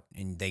guys out,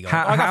 and they go,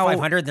 I got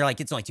 $500. And they're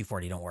like, it's only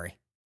 $240. Don't worry.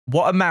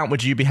 What amount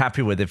would you be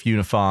happy with if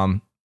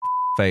Unifarm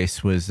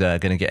Face was going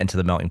to get into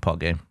the melting pot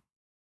game?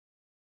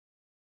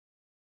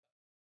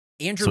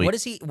 Andrew,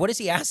 Sweet. what is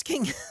he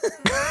asking?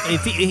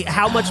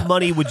 How much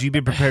money would you be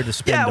prepared to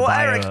spend to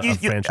buy Eric, a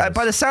franchise?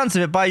 By the sounds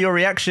of it, by your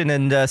reaction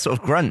and sort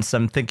of grunts,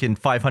 I'm thinking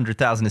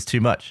 500,000 is too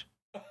much.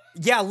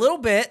 Yeah, a little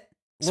bit.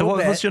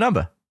 What's your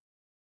number?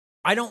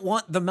 I don't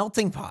want the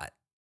melting pot.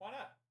 Why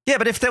not? Yeah,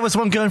 but if there was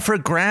one going for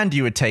 $1,000,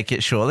 you would take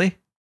it, surely.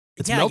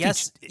 I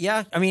guess.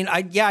 Yeah, I mean,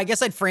 I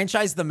guess I'd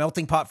franchise the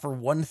melting pot for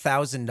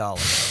 $1,000.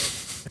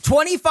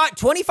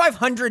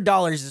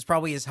 $2,500 is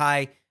probably as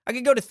high. I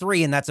could go to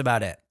 3, and that's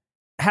about it.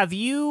 Have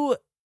you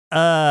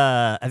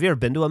ever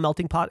been to a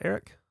melting pot,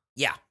 Eric?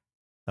 Yeah.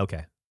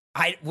 Okay.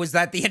 Was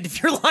that the end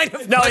of your line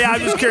of No, yeah,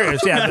 I'm just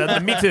curious. Yeah,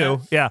 me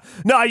too. Yeah.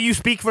 No, you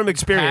speak from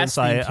experience.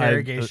 Past the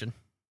interrogation.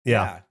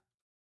 Yeah.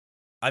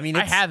 I mean,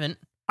 I haven't.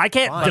 I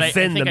can't But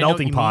defend the I know what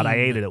melting you pot. mean, I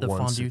ate it at the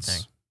once. fondue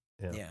thing.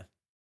 Yeah.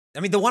 I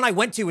mean, the one I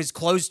went to is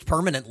closed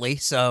permanently,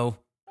 so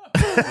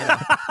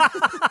I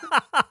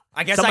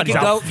guess Somebody's I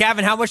could go. out.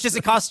 Gavin, how much does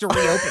it cost to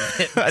reopen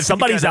it?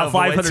 Somebody's out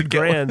I know of a way to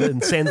 $500,000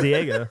 in San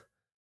Diego.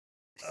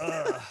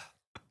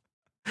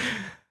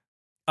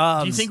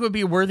 Do you think it would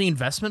be a worthy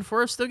investment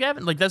for us, though,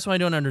 Gavin? Like, that's what I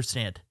don't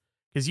understand.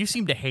 Because you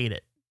seem to hate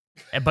it,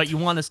 but you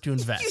want us to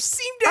invest. You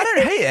seem to. I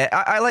don't hate it.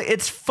 I like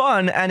it's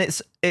fun and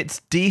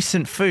it's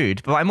decent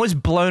food, but I'm always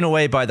blown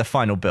away by the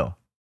final bill.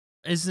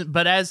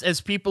 But as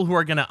people who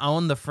are going to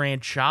own the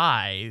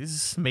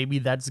franchise, maybe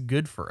that's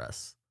good for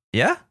us.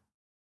 Yeah?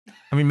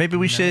 I mean, maybe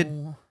we should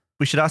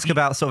ask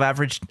about sort of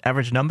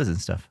average numbers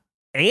and stuff.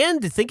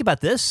 And think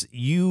about this: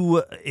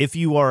 if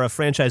you are a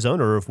franchise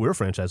owner, or if we're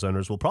franchise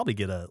owners, we'll probably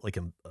get a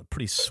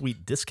pretty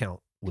sweet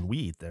discount when we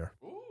eat there.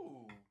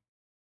 Ooh.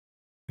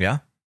 Yeah.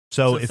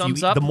 So So if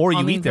thumbs you up the more on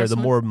you the eat there, the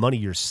investment? more money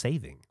you're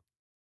saving.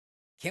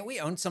 Can't we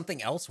own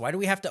something else? Why do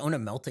we have to own a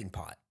melting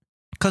pot?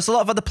 Because a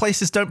lot of other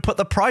places don't put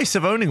the price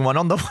of owning one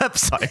on the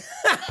website.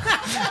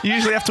 You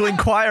usually have to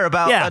inquire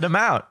about an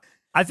amount.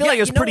 I feel Yeah, like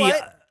it's you know pretty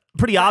what?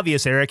 pretty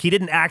obvious, Eric. He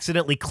didn't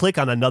accidentally click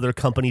on another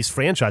company's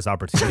franchise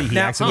opportunity. He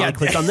Now- accidentally yeah.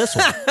 clicked on this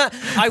one.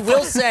 I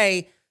will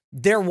say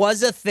there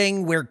was a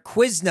thing where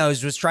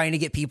Quiznos was trying to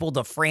get people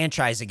to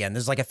franchise again.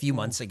 This was like a few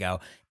months ago.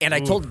 And I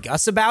told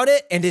Gus about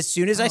it. And as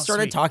soon as I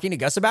started sweet. talking to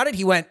Gus about it,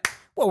 he went,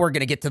 well, we're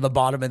going to get to the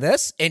bottom of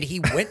this. And he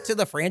went to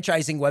the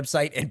franchising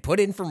website and put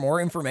in for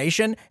more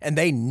information, and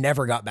they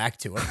never got back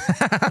to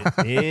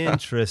him.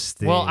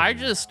 Interesting. Well, I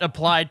just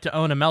applied to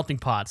own a melting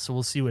pot, so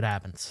we'll see what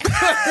happens.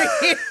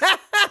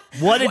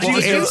 What did you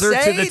answer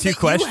to the two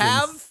questions? You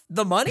have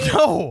the money?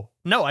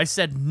 No, I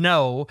said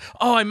no.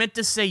 Oh, I meant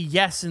to say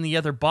yes in the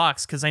other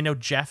box because I know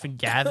Jeff and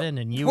Gavin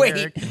and you,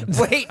 Eric.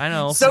 Wait. I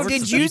know. So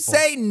did you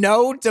say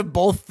no to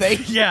both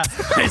things? Yeah,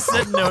 I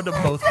said no to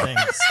both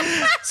things.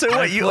 So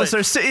what?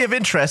 So city of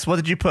interest. What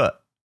did you put?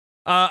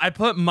 I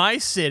put my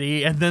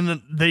city, and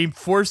then they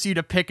force you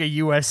to pick a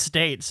U.S.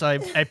 state. So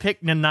I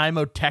picked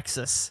Nanaimo,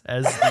 Texas,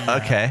 as the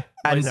okay.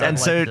 And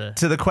so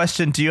to the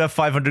question, do you have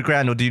 500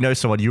 grand, or do you know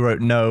someone? You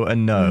wrote no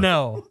and no.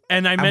 No,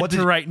 and I meant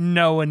to write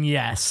no and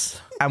yes.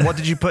 And what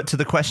did you put to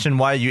the question?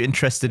 Why are you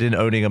interested in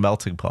owning a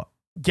melting pot?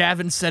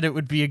 Gavin said it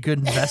would be a good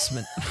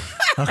investment.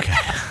 Okay.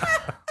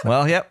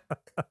 Well, yep.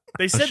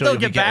 They said they'll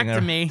get back to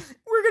me.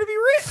 We're going to be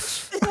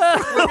rich.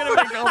 We're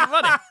gonna make all the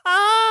money.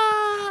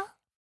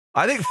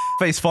 I think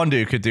Face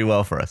Fondue could do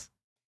well for us.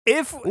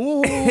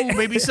 Ooh,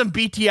 maybe some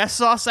BTS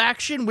sauce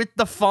action with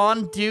the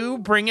fondue.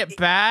 Bring it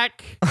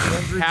back.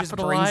 Andrew just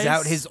brings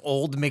out his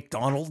old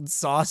McDonald's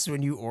sauce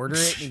when you order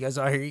it. And he goes,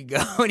 "Oh, here you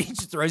go," and he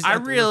just throws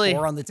out 3 or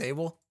 4 on the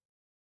table.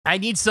 I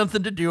need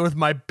something to do with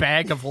my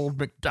bag of old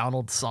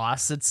McDonald's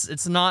sauce.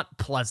 It's not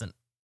pleasant,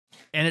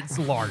 and it's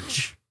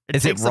large. It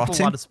takes up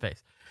a lot of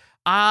space.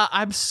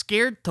 I'm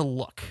scared to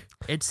look.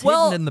 It's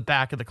hidden in the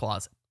back of the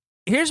closet.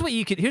 Here's what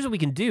we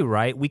can do,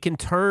 right? We can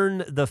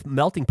turn the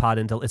melting pot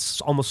into,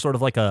 it's almost sort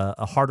of like a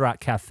Hard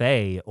Rock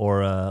Cafe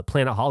or a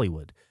Planet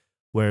Hollywood,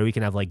 where we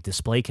can have like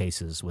display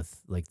cases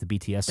with like the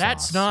BTS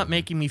That's sauce not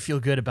making me feel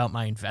good about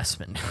my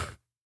investment.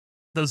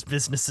 Those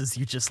businesses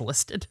you just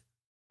listed.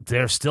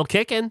 They're still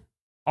kicking.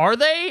 Are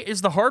they?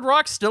 Is the Hard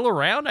Rock still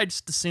around? I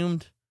just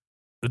assumed.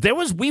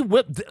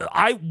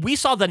 We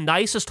saw the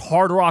nicest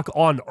Hard Rock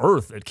on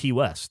earth at Key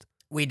West.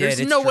 We did.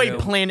 There's no way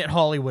Planet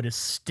Hollywood is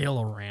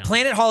still around.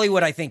 Planet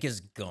Hollywood, I think,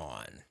 is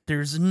gone.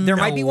 There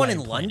might be one in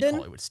Planet London.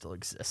 Hollywood still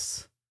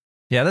exists.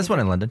 Yeah, there's one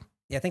in London.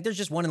 Yeah, I think there's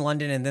just one in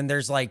London, and then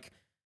there's like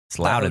It's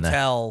loud in there.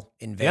 hotel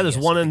in Vegas. Yeah, there's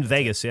one in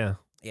Vegas. Yeah,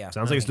 Yeah,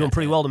 sounds like it's doing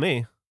pretty well to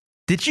me.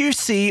 Did you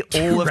see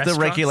all of the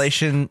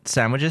regulation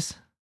sandwiches?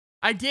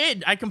 I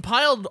did. I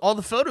compiled all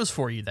the photos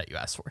for you that you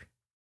asked for.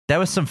 There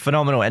were some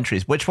phenomenal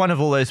entries. Which one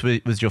of all those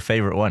was your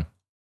favorite one?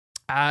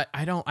 I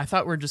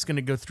thought we were just going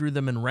to go through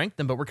them and rank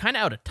them, but we're kind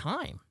of out of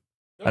time.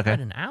 Okay. About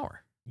an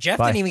hour. Jeff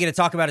didn't even get to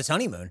talk about his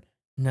honeymoon.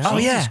 No. Oh,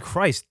 yeah. Jesus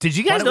Christ. Did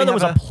you guys know there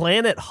was a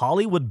Planet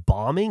Hollywood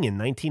bombing in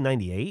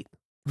 1998?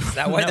 Is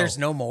that why there's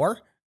no more?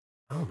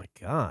 Oh, my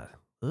God.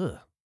 Ugh.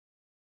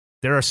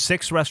 There are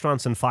 6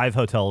 restaurants and 5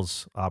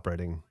 hotels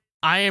operating.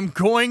 I am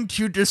going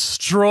to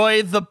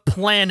destroy the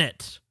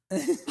planet.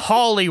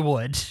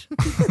 Hollywood.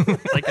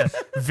 Like a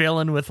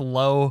villain with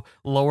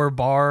lower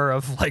bar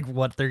of like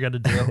what they're going to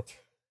do.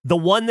 The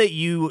one that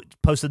you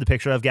posted the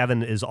picture of,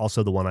 Gavin, is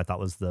also the one I thought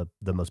was the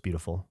most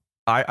beautiful.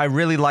 I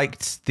really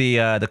liked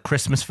the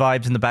Christmas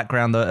vibes in the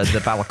background,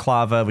 the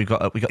balaclava. We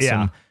got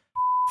some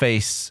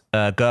face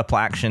Gerpla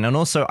action, and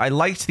also I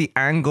liked the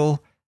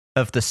angle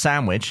of the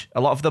sandwich.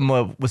 A lot of them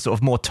were sort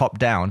of more top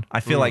down. I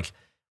feel like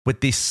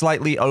with the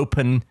slightly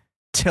open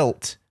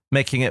tilt,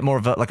 making it more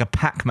of a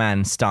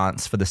Pac-Man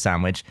stance for the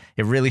sandwich,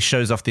 it really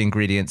shows off the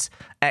ingredients.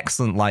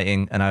 Excellent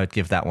lighting, and I would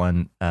give that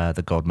one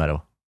the gold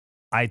medal.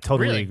 I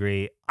totally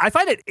agree. I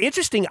find it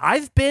interesting.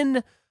 I've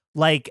been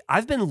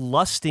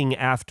lusting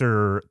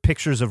after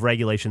pictures of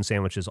regulation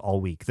sandwiches all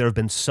week. There have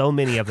been so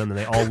many of them, and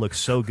they all look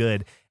so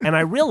good. And I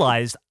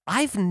realized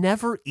I've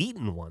never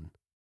eaten one.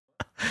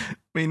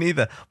 Me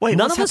neither. Wait,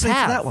 none what's of us happening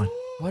have. to that one?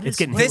 What It's is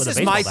getting This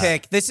is my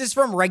pick. This is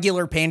from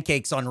Regular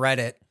Pancakes on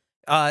Reddit.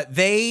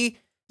 They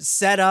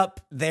set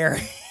up their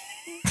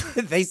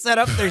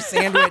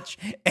sandwich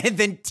and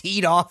then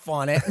teed off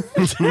on it.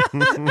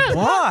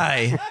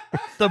 Why?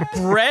 the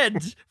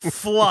bread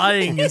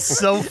flying is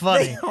so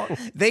funny.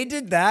 They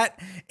did that,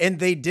 and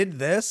they did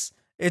this.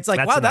 It's like,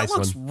 That's wow, a that nice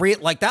looks one. real.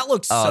 Like that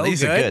looks so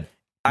these are good.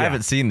 I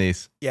haven't seen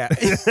these. Yeah.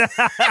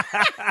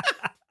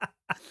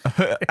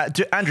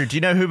 Andrew, do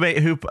you know who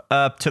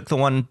took the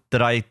one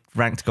that I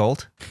ranked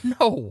gold?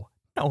 No,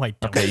 I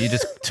don't. Okay, you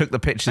just took the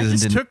pictures I and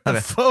just didn't. took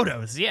the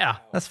photos. Yeah.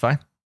 That's fine.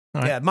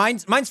 All right. Yeah,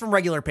 mine's from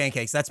Regular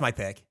Pancakes. That's my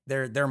pick.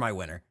 They're my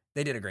winner.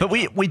 They did a great But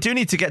job. we do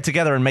need to get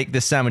together and make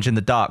this sandwich in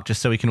the dark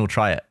just so we can all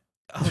try it.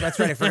 Oh, that's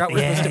right. I forgot we're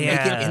supposed to make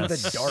it in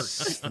the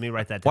dark. Let me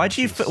write that down.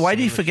 Why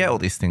do you forget all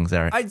these things,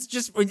 Eric? I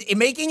just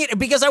making it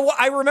because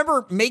I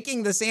remember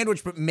making the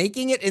sandwich, but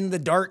making it in the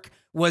dark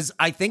was,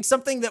 I think,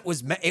 something that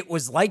was it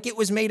was like it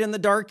was made in the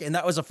dark, and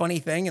that was a funny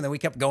thing. And then we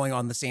kept going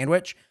on the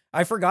sandwich.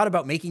 I forgot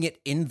about making it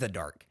in the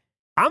dark.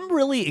 I'm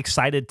really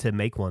excited to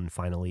make one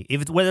finally.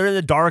 If it's whether in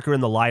the dark or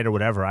in the light or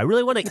whatever, I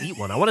really want to eat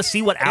one. I want to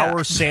see what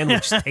our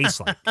sandwich tastes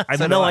like. I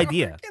have no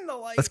idea. In the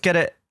light. Let's get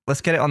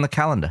it on the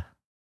calendar.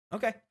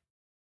 Okay.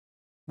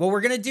 Well,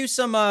 we're going to do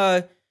some,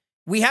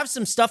 we have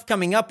some stuff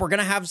coming up. We're going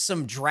to have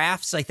some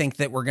drafts, I think,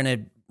 that we're going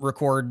to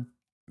record.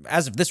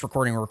 As of this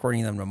recording, we're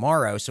recording them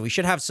tomorrow. So we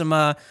should have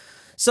some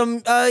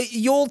some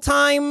Yule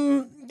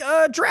time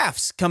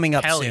drafts coming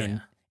up Hell soon. yeah.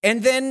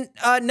 And then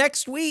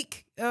next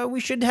week, we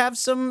should have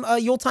some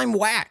Yule time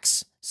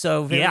wax.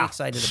 So very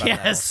excited about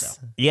that also.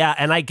 Yeah,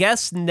 and I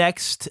guess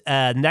next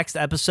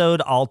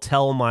episode I'll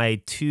tell my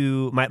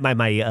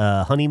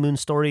honeymoon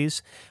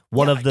stories.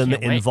 One of them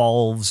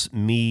involves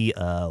me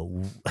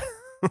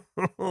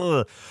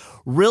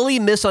really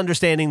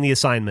misunderstanding the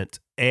assignment,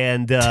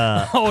 and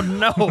Oh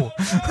no.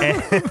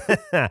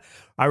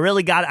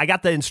 I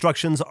got the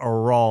instructions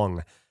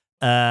wrong.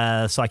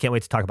 So I can't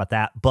wait to talk about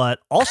that. But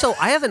also,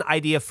 I have an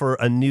idea for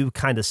a new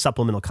kind of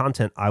supplemental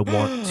content I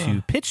want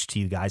to pitch to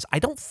you guys. I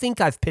don't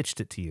think I've pitched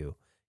it to you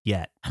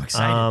yet. I'm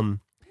excited.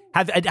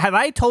 Have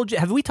I told you?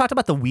 Have we talked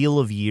about the Wheel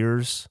of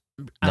Years?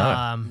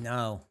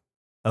 No.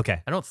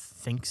 Okay. I don't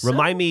think so.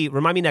 Remind me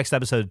next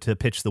episode to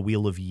pitch the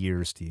Wheel of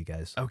Years to you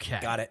guys. Okay.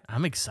 Got it.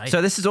 I'm excited. So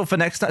this is all for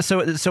next time.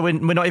 So we're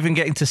not even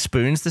getting to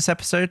spoons this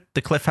episode.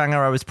 The cliffhanger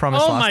I was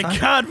promised oh last my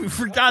time. God, we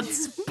forgot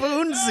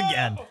spoons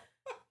again.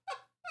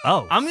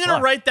 Oh, I'm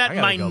gonna write that I in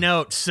gotta my go.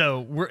 notes.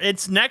 So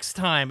it's next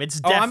time. It's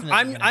Oh, definitely.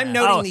 I'm gonna happen.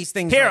 noting these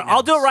things. Here, right now.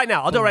 I'll do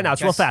it right now.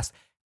 It's real Yes.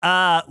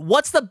 fast.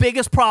 What's the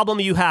biggest problem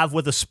you have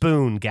with a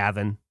spoon,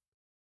 Gavin?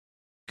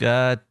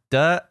 I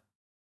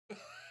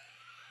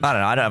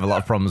don't know. I don't have a lot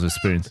of problems with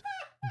spoons.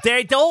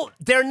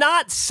 They're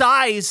not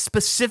sized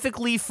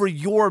specifically for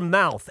your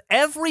mouth.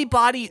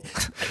 Everybody,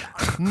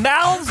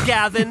 mouths,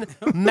 Gavin,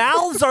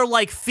 mouths are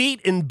like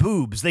feet and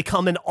boobs. They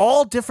come in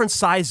all different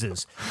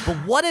sizes. But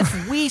what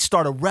if we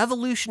start a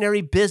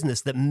revolutionary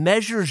business that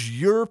measures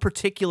your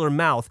particular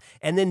mouth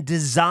and then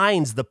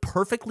designs the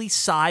perfectly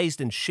sized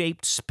and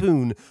shaped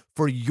spoon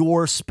for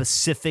your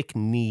specific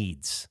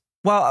needs?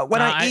 Well, when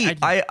No, I eat,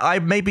 I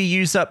maybe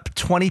use up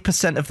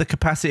 20% of the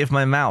capacity of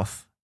my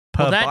mouth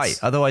per Well, that's-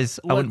 bite. Otherwise,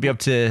 I wouldn't be able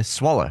to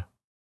swallow.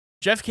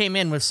 Jeff came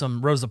in with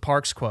some Rosa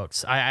Parks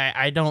quotes.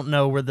 I don't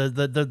know where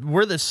the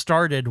where this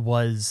started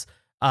was.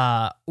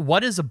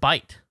 What is a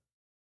bite?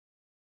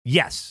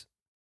 Yes.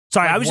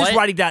 Sorry, Like I was just what?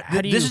 writing that.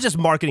 How do This you- is just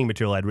marketing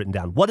material I'd written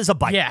down. What is a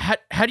bite? Yeah.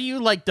 How do you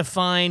like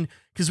define?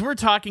 Because we're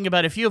talking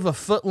about if you have a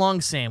foot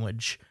long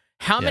sandwich,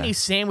 how Yeah. many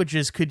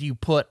sandwiches could you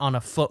put on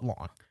a foot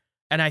long?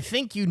 And I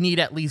think you need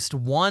at least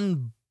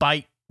one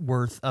bite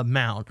worth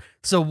amount.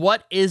 So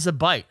what is a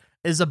bite?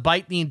 Is a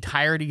bite the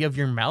entirety of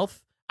your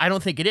mouth? I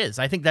don't think it is.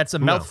 I think that's a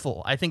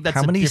mouthful. I think that's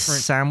How a many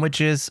different.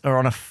 sandwiches are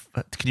on a?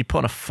 Can you put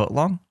on a foot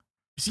long?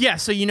 Yeah.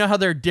 So you know how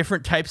there are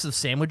different types of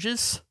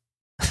sandwiches?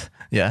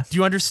 Yeah. Do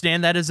you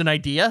understand that as an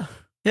idea?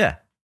 Yeah.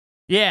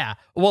 Yeah.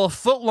 Well, a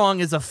foot long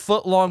is a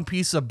foot long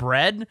piece of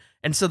bread.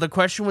 And so the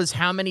question was,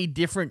 how many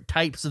different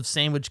types of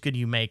sandwich could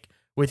you make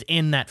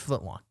within that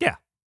foot long?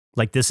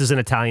 Like this is an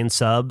Italian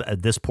sub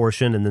at this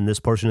portion, and then this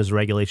portion is a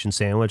regulation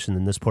sandwich, and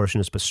then this portion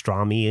is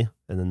pastrami,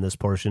 and then this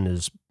portion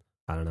is,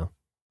 I don't know.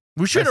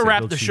 We should have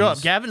wrapped grilled the show up.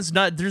 cheese. Gavin's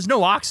not, there's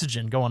no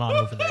oxygen going on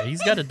over there.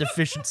 He's got a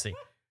deficiency.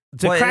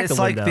 To crack it's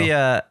the like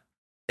window.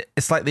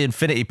 it's like the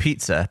infinity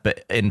pizza,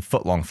 but in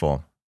foot long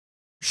form.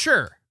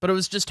 Sure. But it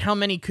was just how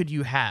many could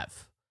you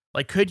have?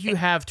 Like, could you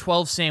have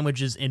 12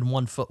 sandwiches in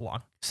 1 foot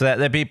long? So that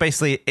there'd be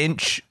basically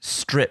inch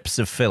strips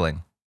of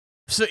filling.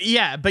 So,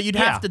 yeah, but you'd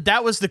Yeah. have to,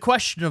 that was the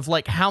question of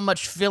like how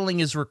much filling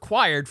is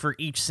required for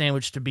each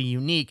sandwich to be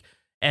unique.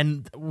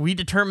 And we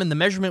determined the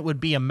measurement would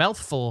be a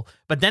mouthful,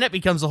 but then it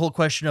becomes a whole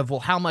question of, well,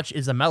 how much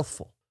is a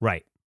mouthful?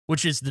 Right.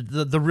 Which is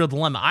the real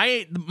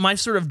dilemma. My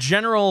sort of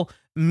general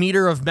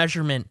meter of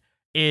measurement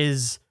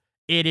is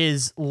it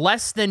is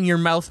less than your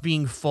mouth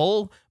being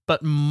full,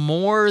 but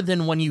more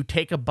than when you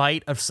take a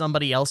bite of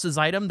somebody else's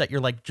item that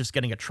you're like just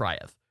getting a try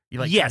of. You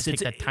like Yes, take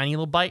that tiny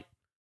little bite.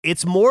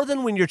 It's more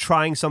than when you're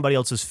trying somebody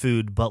else's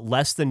food, but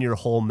less than your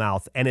whole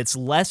mouth, and it's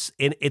less.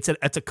 It's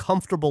a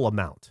comfortable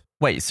amount.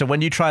 Wait, so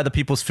when you try the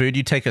people's food,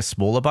 you take a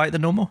smaller bite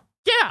than normal?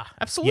 Yeah,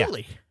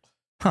 absolutely.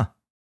 Huh.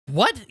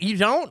 What? You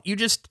don't? You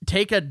just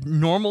take a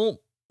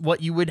normal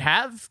what you would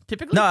have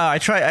typically? No, I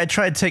try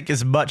to take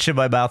as much in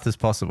my mouth as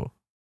possible.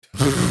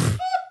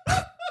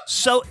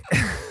 So,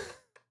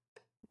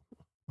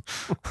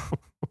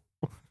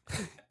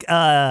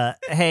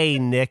 hey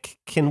Nick,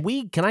 can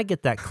I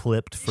get that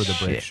clipped for the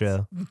break Shit.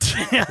 show?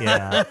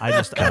 Yeah,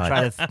 I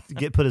try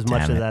to put as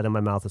much Damn of it. that in my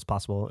mouth as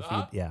possible.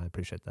 Yeah, I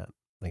appreciate that.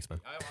 Thanks,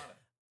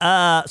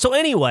 man. So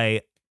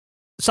anyway,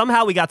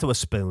 somehow we got to a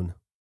spoon,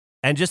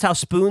 and just how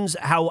spoons,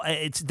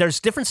 there's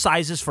different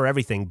sizes for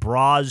everything: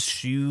 bras,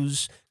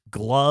 shoes,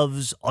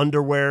 gloves,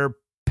 underwear,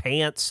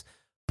 pants.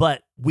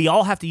 But we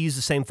all have to use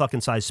the same fucking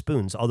size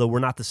spoons, although we're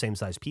not the same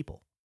size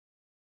people.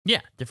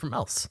 Yeah, different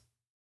mouths.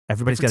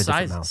 Everybody's got a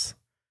different sizes. mouth.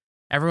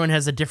 Everyone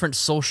has a different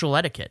social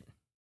etiquette.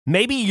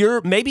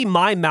 Maybe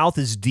my mouth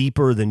is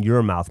deeper than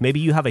your mouth. Maybe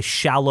you have a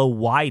shallow,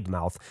 wide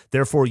mouth.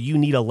 Therefore, you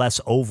need a less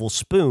oval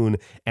spoon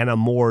and a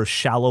more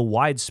shallow,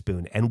 wide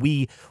spoon. And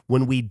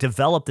when we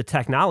develop the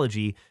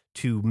technology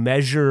to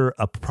measure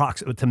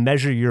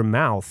your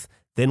mouth,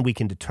 then we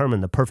can determine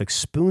the perfect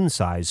spoon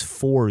size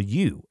for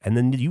you. And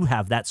then you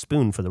have that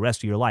spoon for the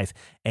rest of your life.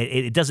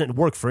 It doesn't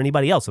work for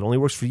anybody else. It only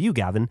works for you,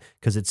 Gavin,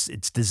 because it's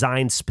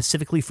designed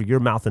specifically for your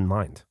mouth and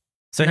mind.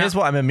 So here's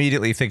what I'm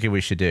immediately thinking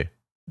we should do.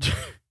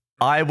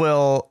 I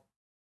will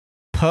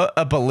put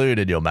a balloon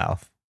in your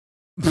mouth,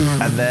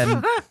 and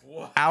then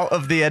out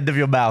of the end of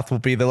your mouth will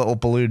be the little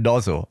balloon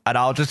nozzle, and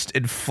I'll just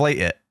inflate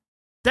it.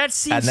 That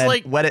seems And then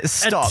like when it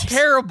stops, a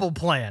terrible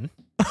plan.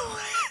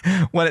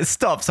 when it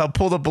stops, I'll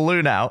pull the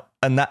balloon out,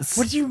 and that's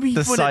What do you mean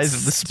the when size it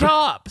of the spoon.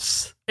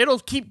 stops? It'll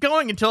keep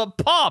going until it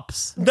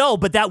pops. No,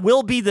 but that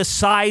will be the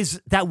size.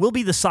 That will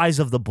be the size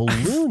of the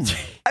balloon.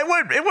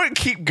 It won't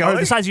keep Or going.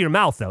 the size of your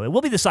mouth, though. It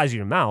will be the size of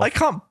your mouth. I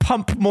can't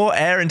pump more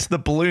air into the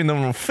balloon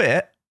than will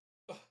fit.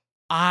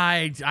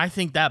 I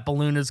think that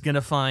balloon is going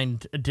to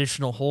find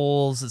additional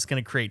holes. It's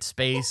going to create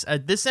space.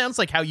 This sounds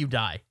like how you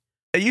die.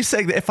 Are you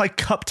saying that if I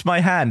cupped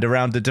my hand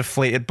around a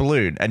deflated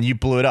balloon and you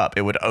blew it up,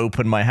 it would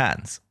open my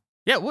hands?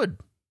 Yeah, it would.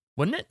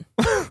 Wouldn't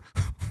it?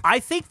 I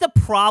think the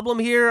problem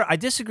here, I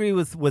disagree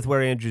with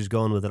where Andrew's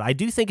going with it. I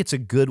do think it's a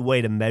good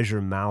way to measure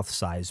mouth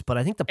size, but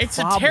I think It's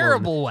problem, a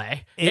terrible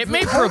way. It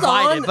may hold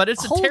provide on, it, but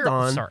it's a hold terrible.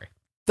 on. Sorry.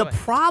 The Go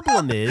ahead.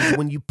 problem is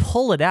when you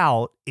pull it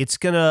out, it's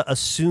going to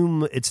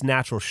assume its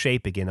natural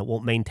shape again. It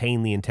won't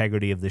maintain the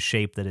integrity of the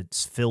shape that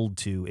it's filled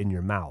to in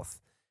your mouth.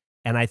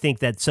 And I think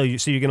that so you're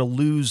going to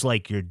lose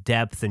like your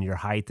depth and your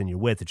height and your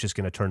width. It's just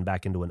going to turn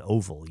back into an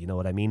oval. You know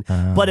what I mean?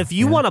 But if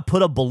you want to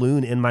put a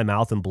balloon in my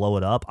mouth and blow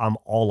it up, I'm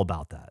all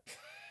about that.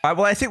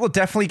 Well, I think we'll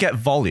definitely get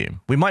volume.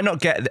 We might not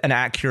get an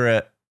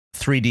accurate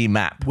 3D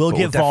map. We'll but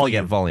get definitely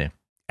volume. get volume.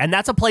 And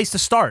that's a place to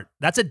start.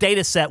 That's a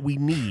data set we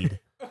need.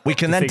 We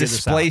can to then figure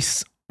this out.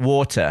 displace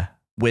water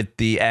with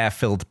the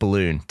air-filled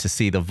balloon to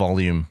see the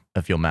volume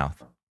of your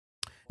mouth.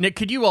 Nick,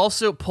 could you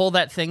also pull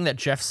that thing that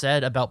Jeff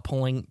said about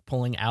pulling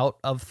out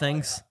of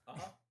things?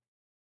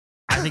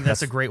 I think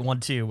that's a great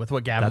one too. With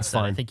what Gavin That's said,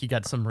 I fine. think you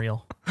got some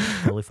real.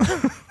 Really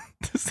fun.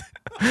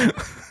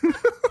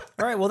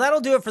 All right, well, that'll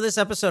do it for this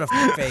episode of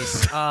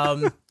Face.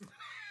 Gonna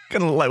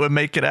look like we're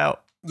making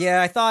out.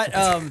 Yeah, I thought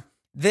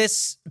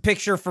this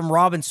picture from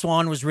Robin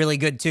Swan was really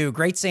good too.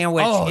 Great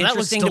sandwich. Oh, that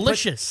was Interesting to put-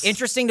 delicious.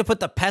 interesting to put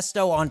the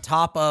pesto on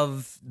top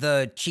of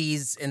the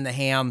cheese and the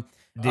ham.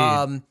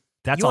 Dude,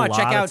 that's you a wanna lot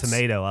check of out-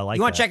 tomato. I like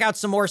you want that. to check out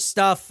some more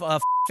stuff?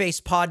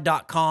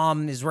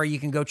 Facepod.com is where you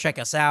can go check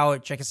us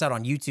out. Check us out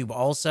on YouTube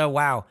also.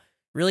 Wow,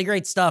 really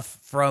great stuff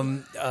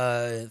from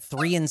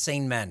 3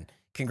 insane men.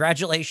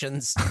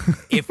 Congratulations.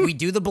 If we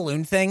do the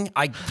balloon thing,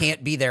 I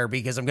can't be there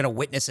because I'm going to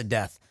witness a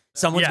death.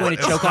 Someone's Yeah. going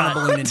to choke on a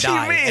balloon and do you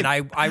die, mean? and I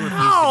refuse to be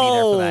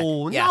there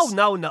for that. Yes.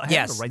 No. I have to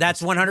Yes, write that's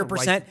this-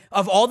 100%.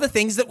 Of all the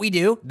things that we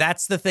do,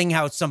 that's the thing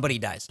how somebody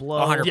dies. Blow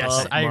 100%.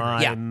 Yes, I agree.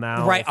 my Yeah,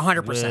 mouth right,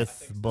 100%.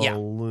 with Yeah.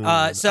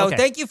 balloons. So Okay.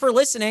 thank you for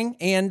listening,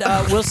 and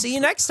we'll see you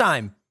next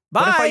time.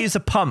 Bye. What if I use a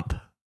pump?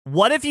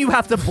 What if you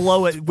have to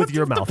blow it with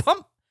your mouth?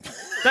 Pump.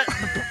 That,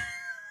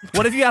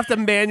 What if you have to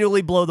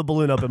manually blow the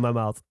balloon up in my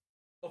mouth?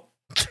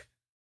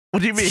 What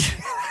do you mean?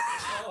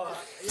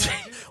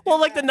 Well,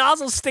 like the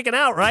nozzle's sticking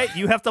out, right?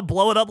 You have to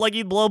blow it up like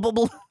you'd blow a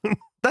balloon.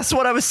 That's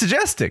what I was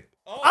suggesting.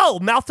 Oh,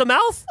 mouth to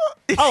mouth?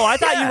 Oh, I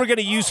thought Yeah. you were going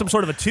to use some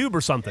sort of a tube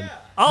or something.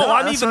 Oh, No,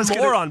 I'm that's what I even was more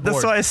gonna- on board.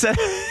 That's why I said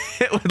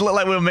it would look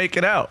like we were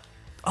making out.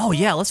 Oh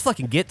yeah, let's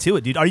fucking get to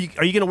it, dude. Are you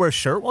going to wear a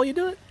shirt while you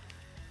do it?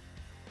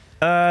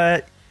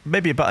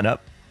 Maybe a button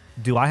up.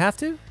 Do I have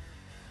to?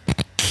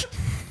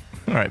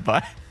 All right,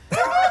 bye.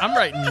 I'm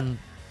writing.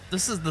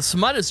 This is the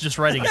smut is just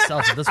writing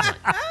itself at this point.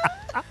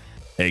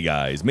 Hey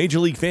guys, Major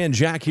League fan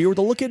Jack here with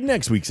a look at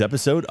next week's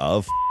episode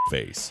of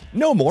Face.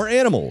 No more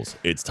animals.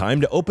 It's time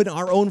to open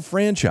our own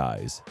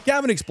franchise.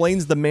 Gavin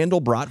explains the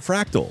Mandelbrot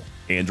fractal.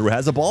 Andrew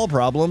has a ball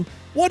problem.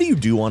 What do you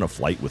do on a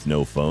flight with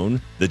no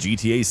phone? The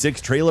GTA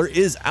 6 trailer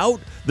is out,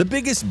 the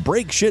biggest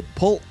break shit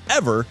pull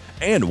ever,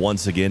 and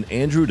once again,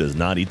 Andrew does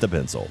not eat the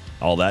pencil.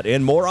 All that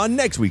and more on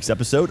next week's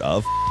episode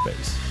of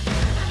Face.